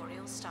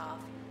janitorial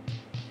staff.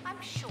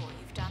 I'm sure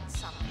you've done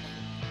something.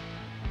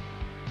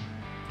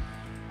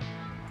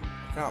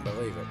 Can't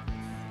believe it.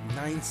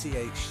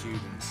 98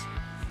 students.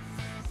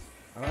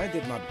 And I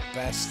did my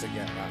best to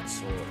get that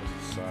sorted,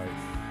 so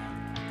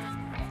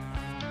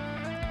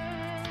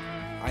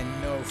I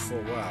know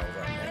full well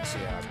that next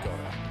year I've got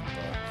it,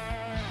 but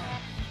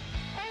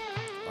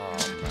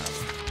oh man.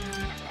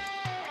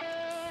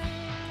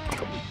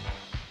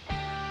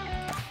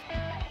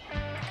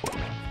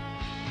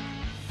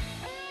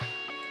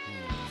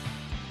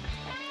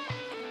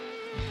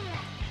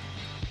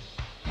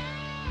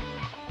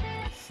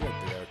 Should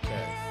be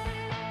okay.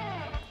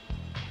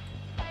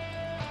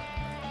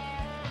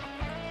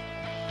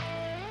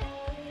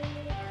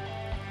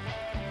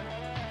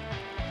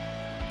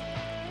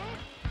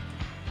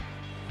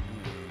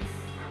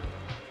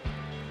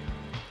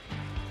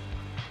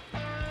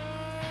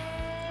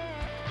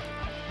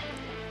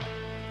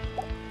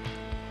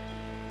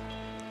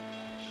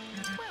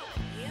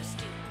 Welcome, new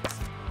students.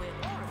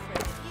 We're more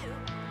afraid of you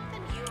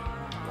than you are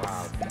of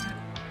Wow. us.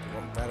 You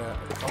want better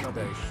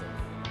accommodation.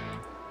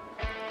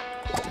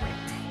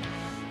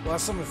 Well,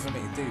 that's something for me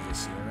to do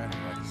this year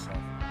anyway, so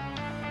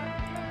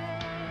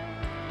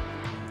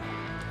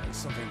it's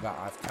something that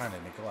I've kind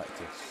of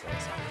neglected, so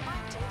Students are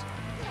reminded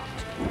not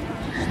to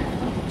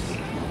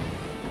encourage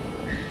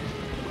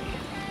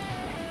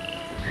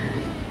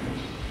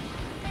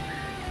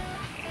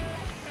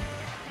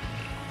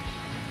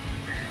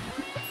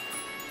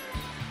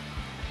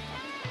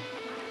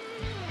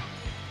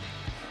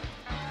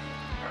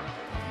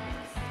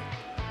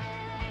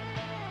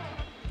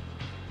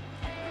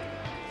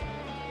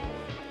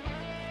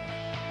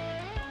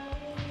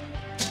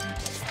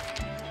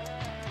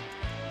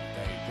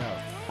there you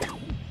go.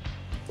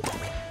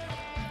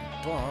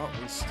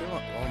 But we still,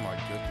 oh my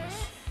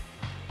goodness.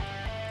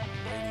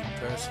 We need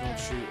personal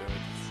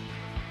tutors.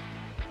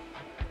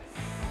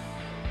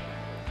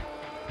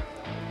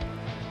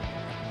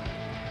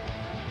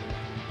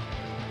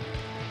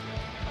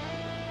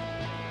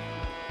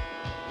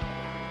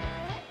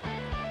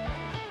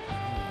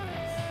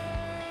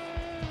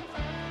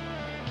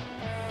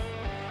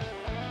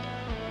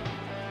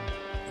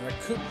 I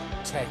could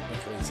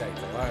technically take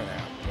the loan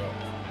out,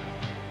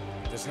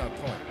 but there's no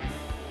point.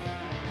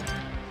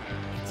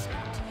 It's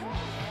not your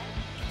year,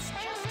 it's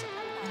just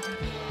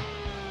another year.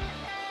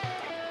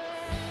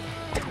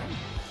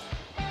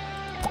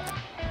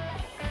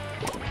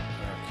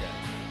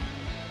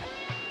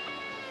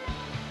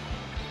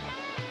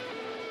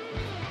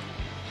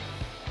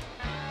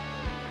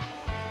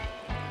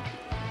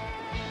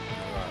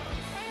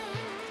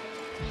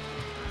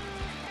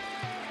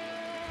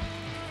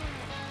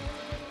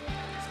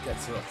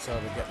 till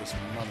we get this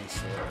money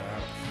sorted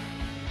out.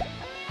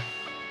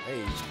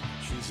 Hey,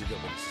 Cheesy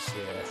Gubbins is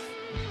here.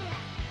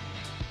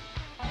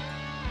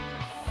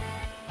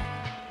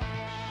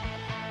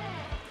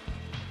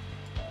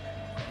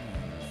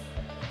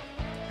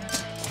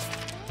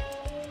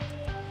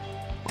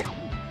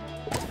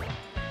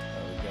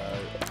 There we go.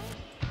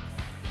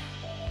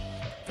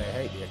 They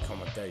hate the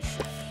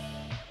accommodation.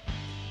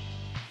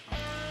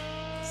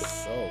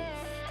 So,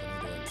 can we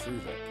go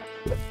improve it?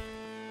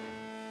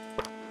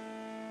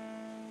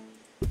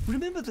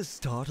 Remember the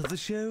start of the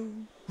show?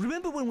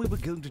 Remember when we were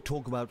going to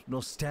talk about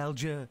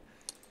nostalgia?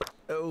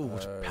 Oh,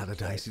 what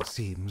paradise it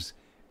seems.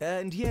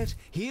 And yet,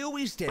 here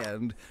we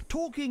stand,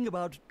 talking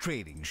about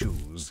training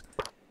shoes.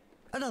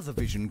 Another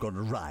vision gone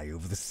awry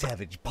over the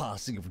savage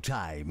passing of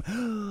time.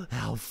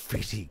 How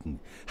fitting.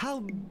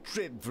 How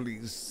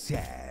dreadfully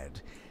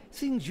sad.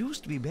 Things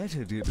used to be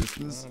better, dear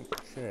listeners.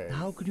 Okay.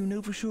 How can you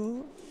know for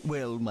sure?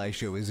 Well, my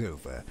show is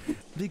over.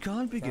 They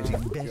can't be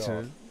getting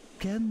better, God.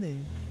 can they?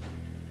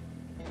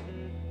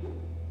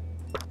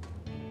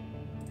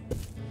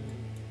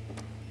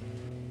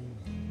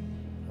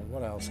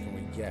 What else can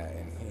we get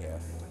in here?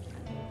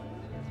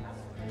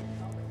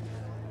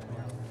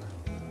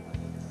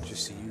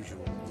 Just the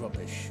usual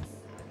rubbish.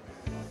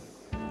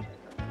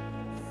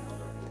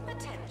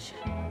 Attention.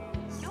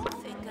 Your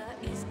finger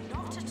is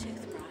not a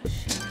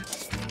toothbrush.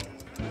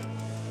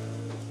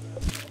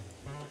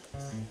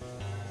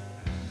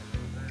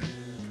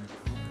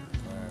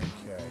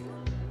 Okay.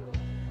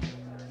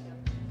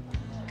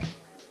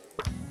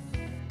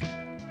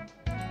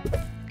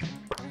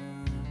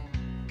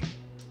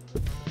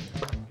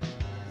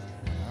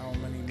 How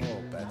many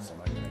more beds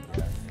am I going to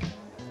get?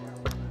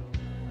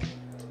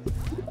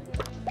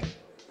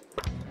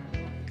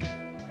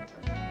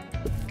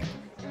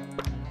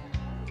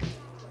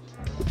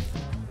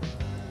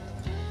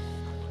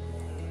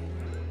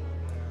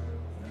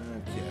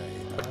 Okay.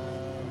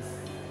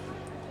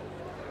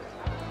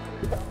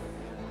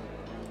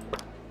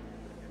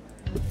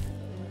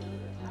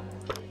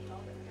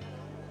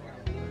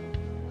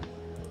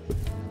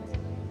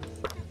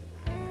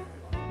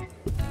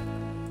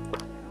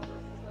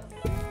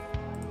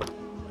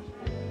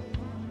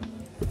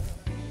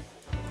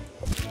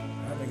 I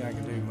don't think I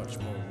can do much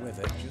more with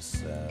it.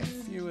 Just a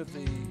few of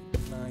the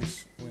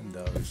nice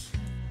windows.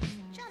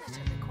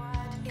 Janitor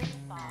required in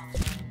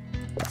bathroom.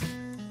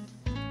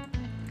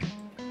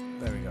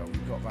 There we go.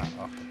 We've got that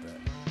up a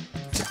bit.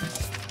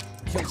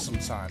 Kill some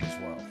time as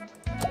well.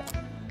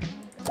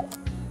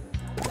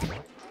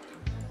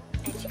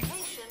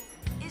 Education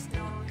is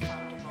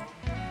non-refundable.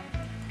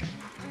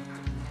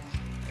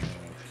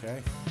 Okay.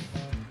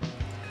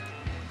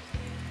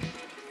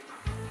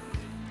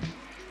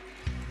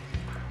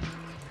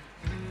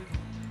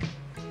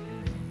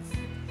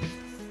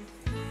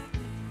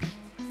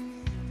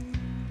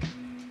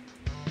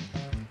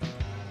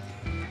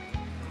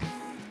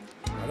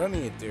 I don't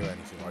need to do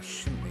anything. I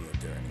shouldn't need to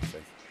do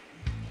anything.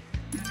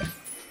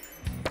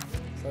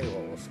 Tell you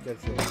what, we'll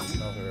schedule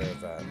another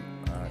event.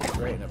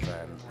 Create an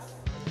event.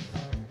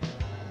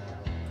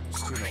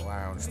 Student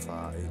lounge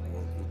party.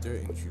 We'll do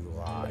it in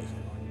July.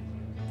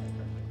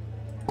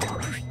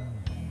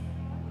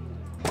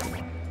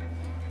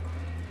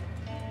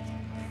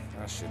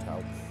 That should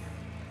help.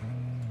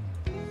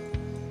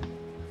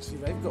 See,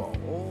 they've got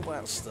all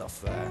that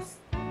stuff there.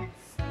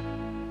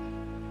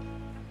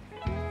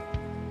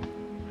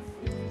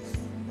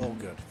 All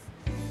good.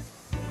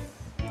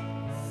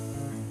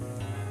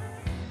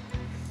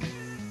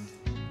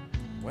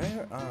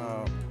 Where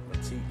are the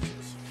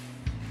teachers?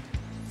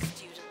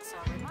 Students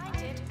are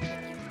reminded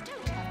that you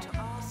don't have to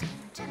ask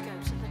to go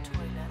to the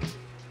toilet.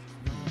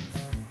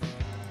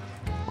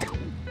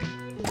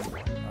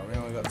 Oh, we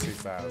only got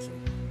 2,000.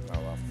 Oh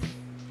well.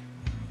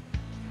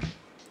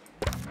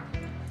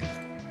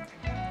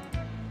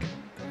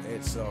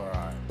 It's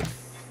alright.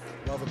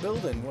 Well, the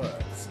building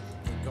works.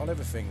 We've got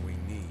everything we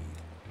need.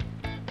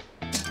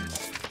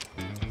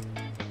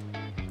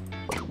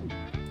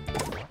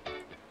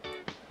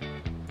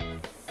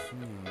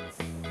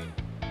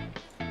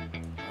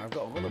 I've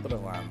got a little bit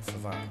of land for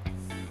that.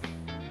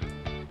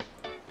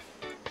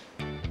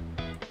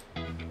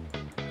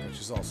 Which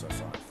is also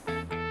fine.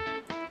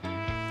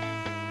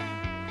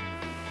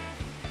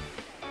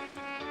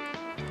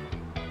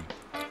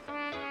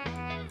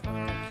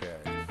 Okay.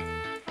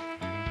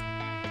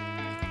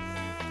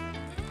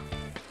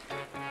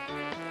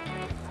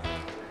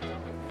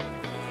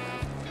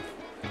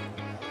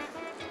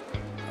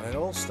 And it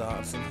all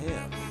starts in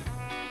here.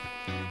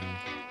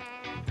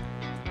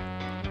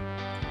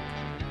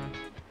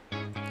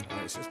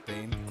 It's just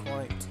been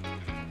quite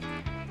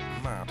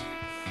mad.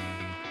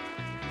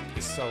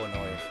 It's so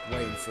annoying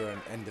waiting for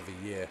an end of the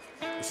year.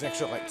 It's an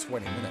extra like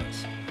 20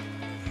 minutes.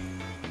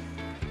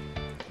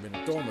 I mean,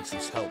 the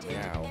dormitories helped me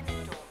out.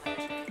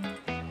 Okay.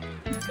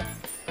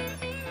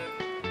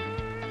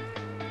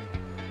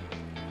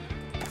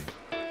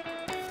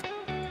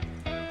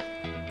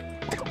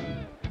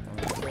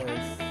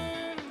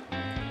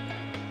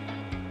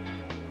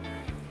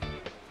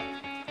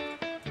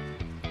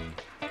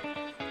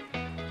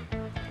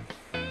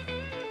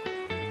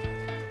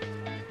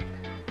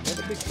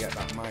 Probably get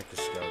that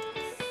microscope.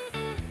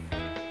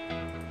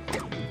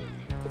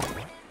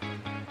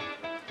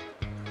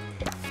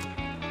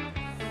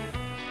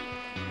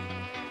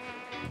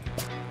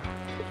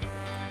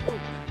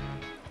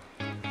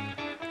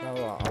 Oh,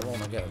 well, I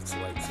want to get it to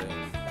 18.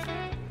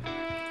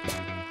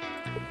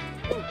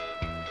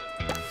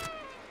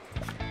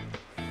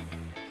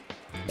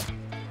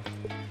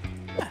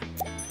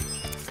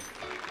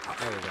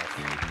 There we go.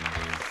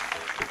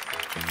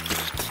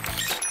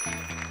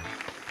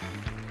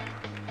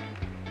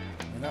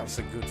 And that's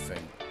a good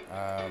thing.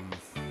 I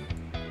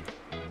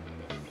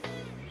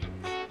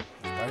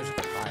suppose I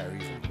could hire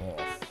even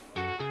more.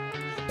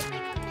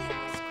 Frequently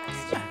asked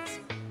questions.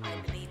 I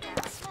believe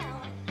that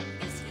smell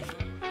is you.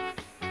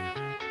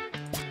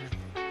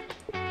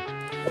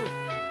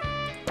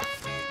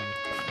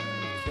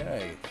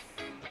 Okay.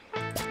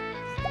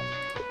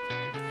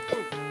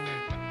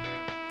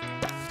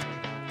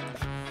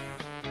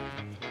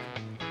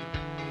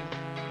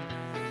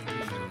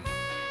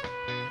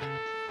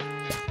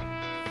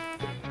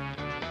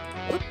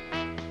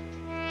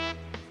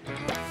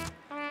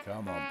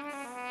 Come on.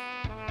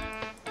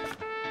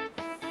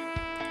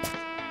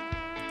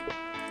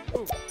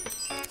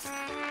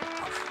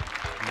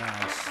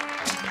 Nice.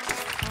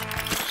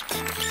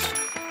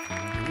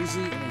 It is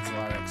eating into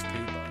our XP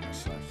bonus,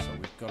 so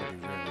we've got to be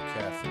really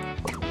careful.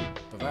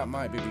 But that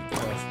might be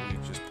because we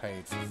just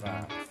paid for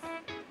that.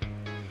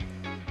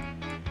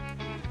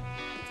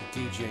 The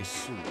DJ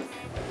Soup.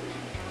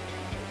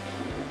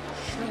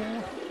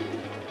 Sure.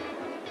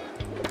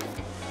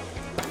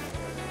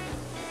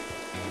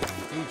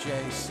 DJ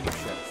Sous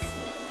Chef.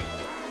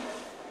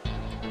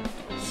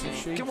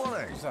 Sushi? Good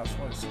morning. That's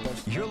what it's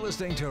supposed to be. You're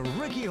listening to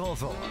Ricky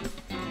Hawthorne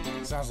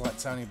Sounds like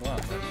Tony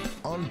Black.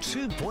 on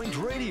 2 Point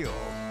Radio.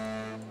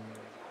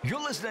 You're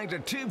listening to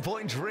 2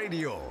 Point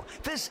Radio.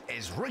 This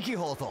is Ricky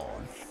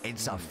Hawthorne.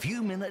 It's a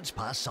few minutes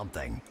past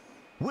something.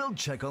 We'll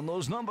check on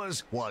those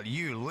numbers while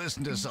you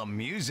listen to some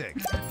music.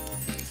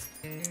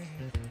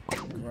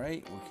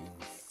 Great, we can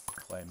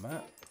claim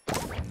that.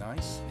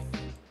 Nice.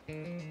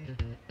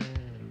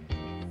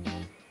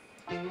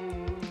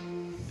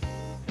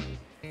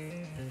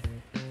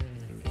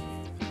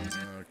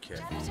 Okay.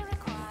 Janitor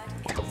required.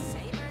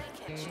 Savory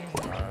kitchen.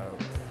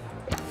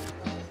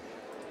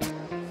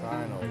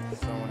 Finally,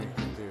 someone who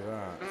can do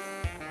that.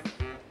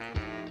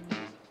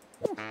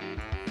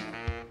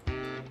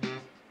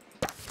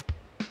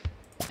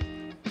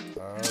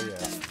 Oh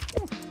yeah.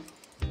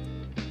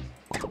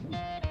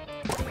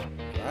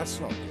 That's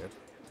not good.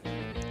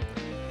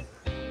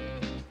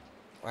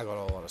 I got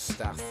a lot of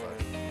staff though.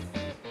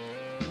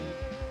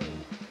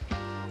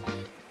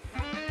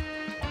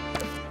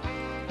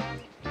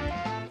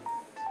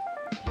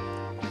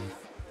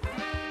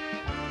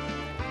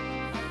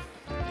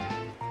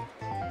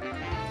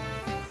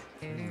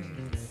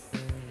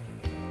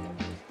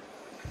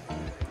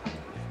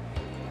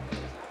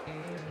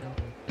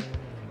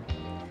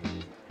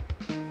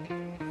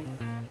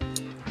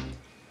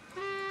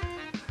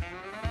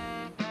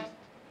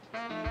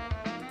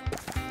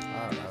 I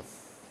don't know.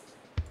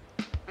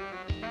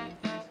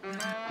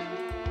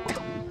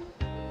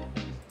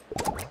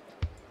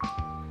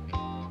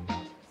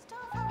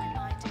 Staff are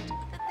reminded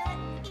that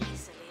they're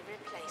easily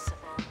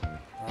replaceable.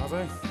 Are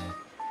they?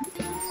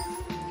 There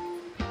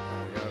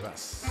we go,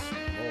 that's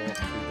more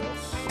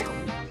kudos.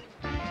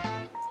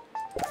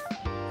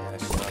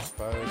 Yes, I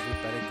suppose we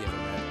better give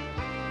them it.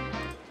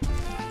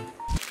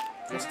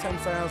 Just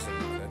 10,000,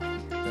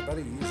 they better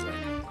use them.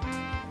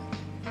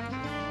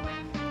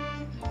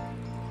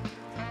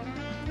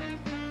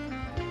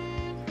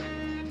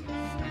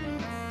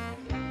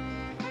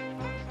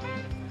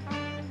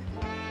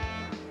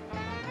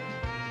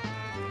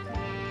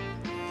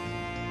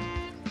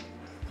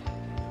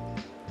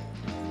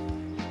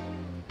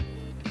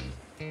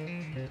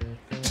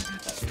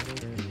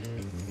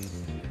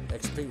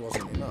 XP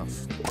wasn't enough.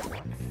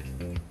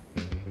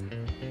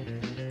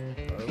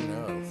 Oh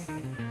no.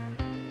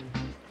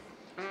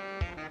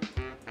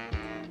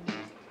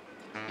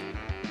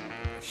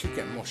 I should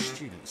get more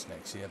students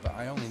next year, but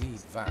I only need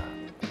that,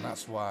 and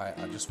that's why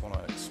I just want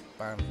to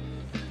expand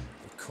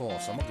the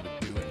course. I'm not going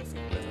to do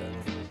anything with it.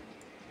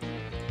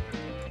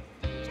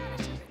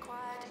 Janitor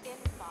required in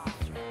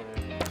bathroom.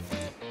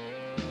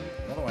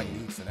 What do I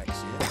need for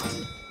next year?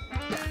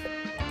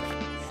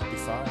 Should be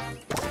 5.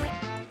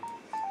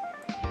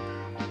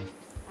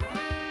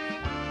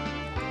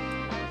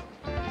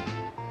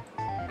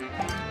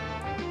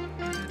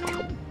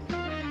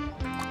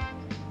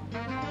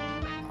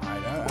 I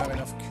don't have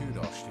enough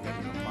kudos to get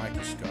you a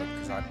microscope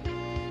because I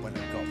went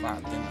and got that,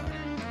 didn't I?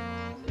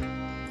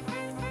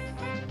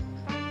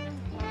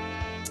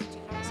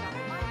 Students are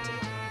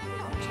reminded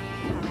not to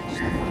encourage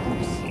the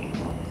force.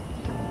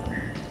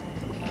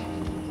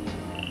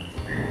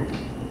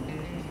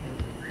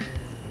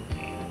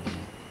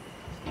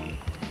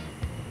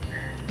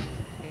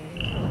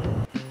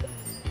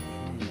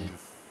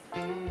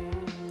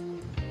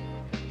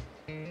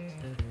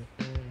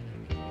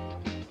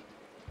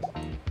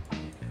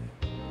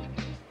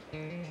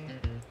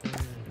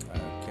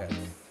 Okay.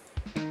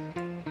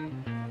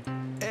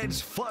 It's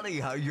funny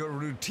how your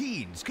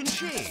routines can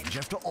change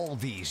after all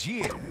these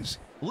years.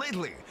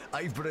 Lately,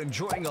 I've been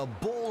enjoying a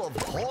bowl of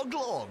hog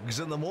logs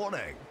in the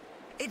morning.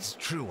 It's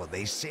true what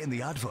they say in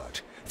the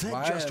advert. There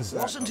Why just is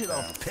that wasn't not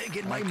enough there? pig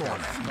in my Okay,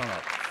 morning.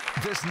 stop.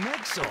 This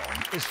next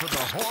song is for the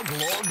hog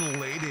log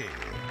lady.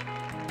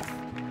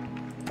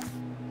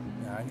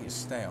 Yeah, I need to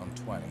stay on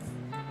 20.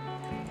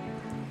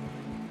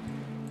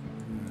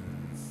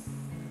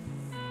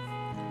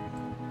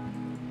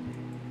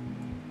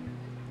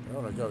 I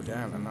ought to go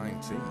down to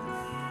 19.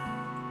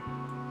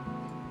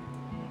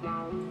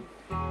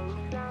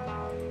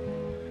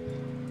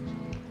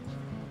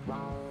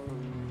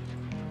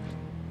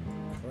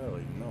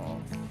 Clearly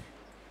not.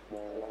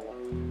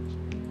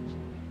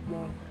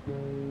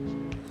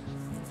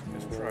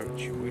 There's private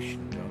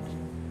tuition done.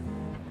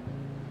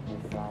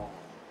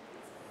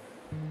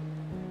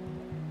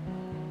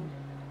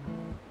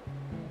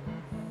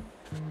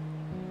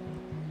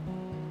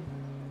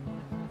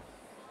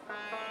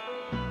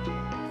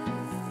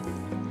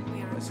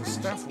 We are There's a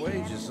staff approaching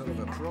the wages end of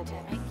the a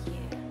problem. academic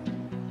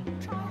year.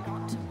 Try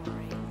not to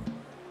worry.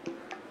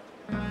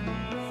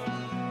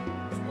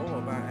 It's all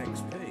about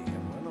XP,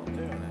 and we're not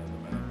doing it at the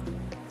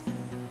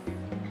minute.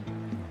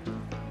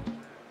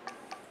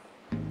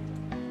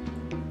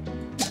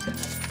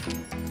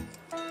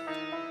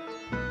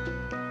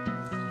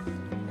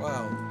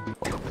 Well,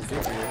 we'll give you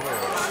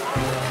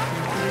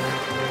awards.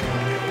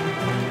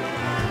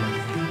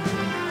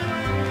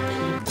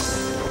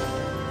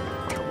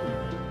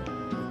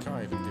 We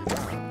can't even do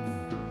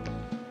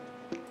that.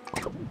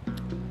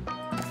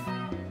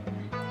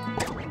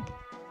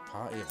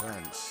 Party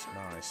events,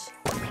 nice.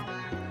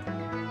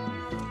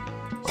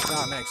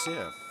 Start next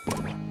year.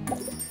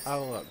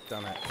 Oh look,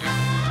 done it.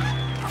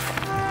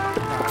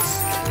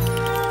 Nice.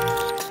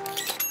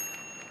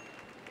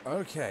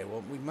 Okay,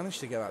 well we managed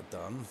to get that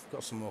done.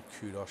 Got some more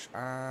kudos,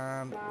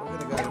 and we're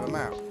gonna go to the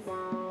map.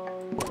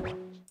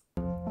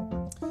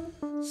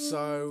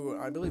 So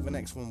I believe the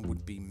next one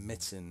would be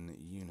Mitten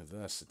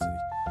University.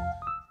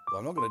 Well,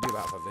 I'm not gonna do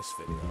that for this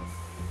video.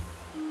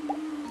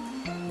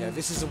 Yeah,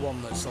 this is the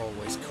one that's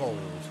always cold.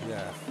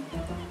 Yeah.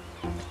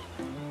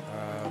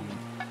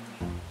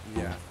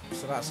 Yeah.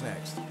 So that's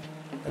next.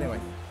 Anyway,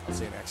 I'll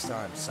see you next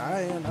time.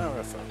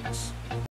 Sayonara, folks.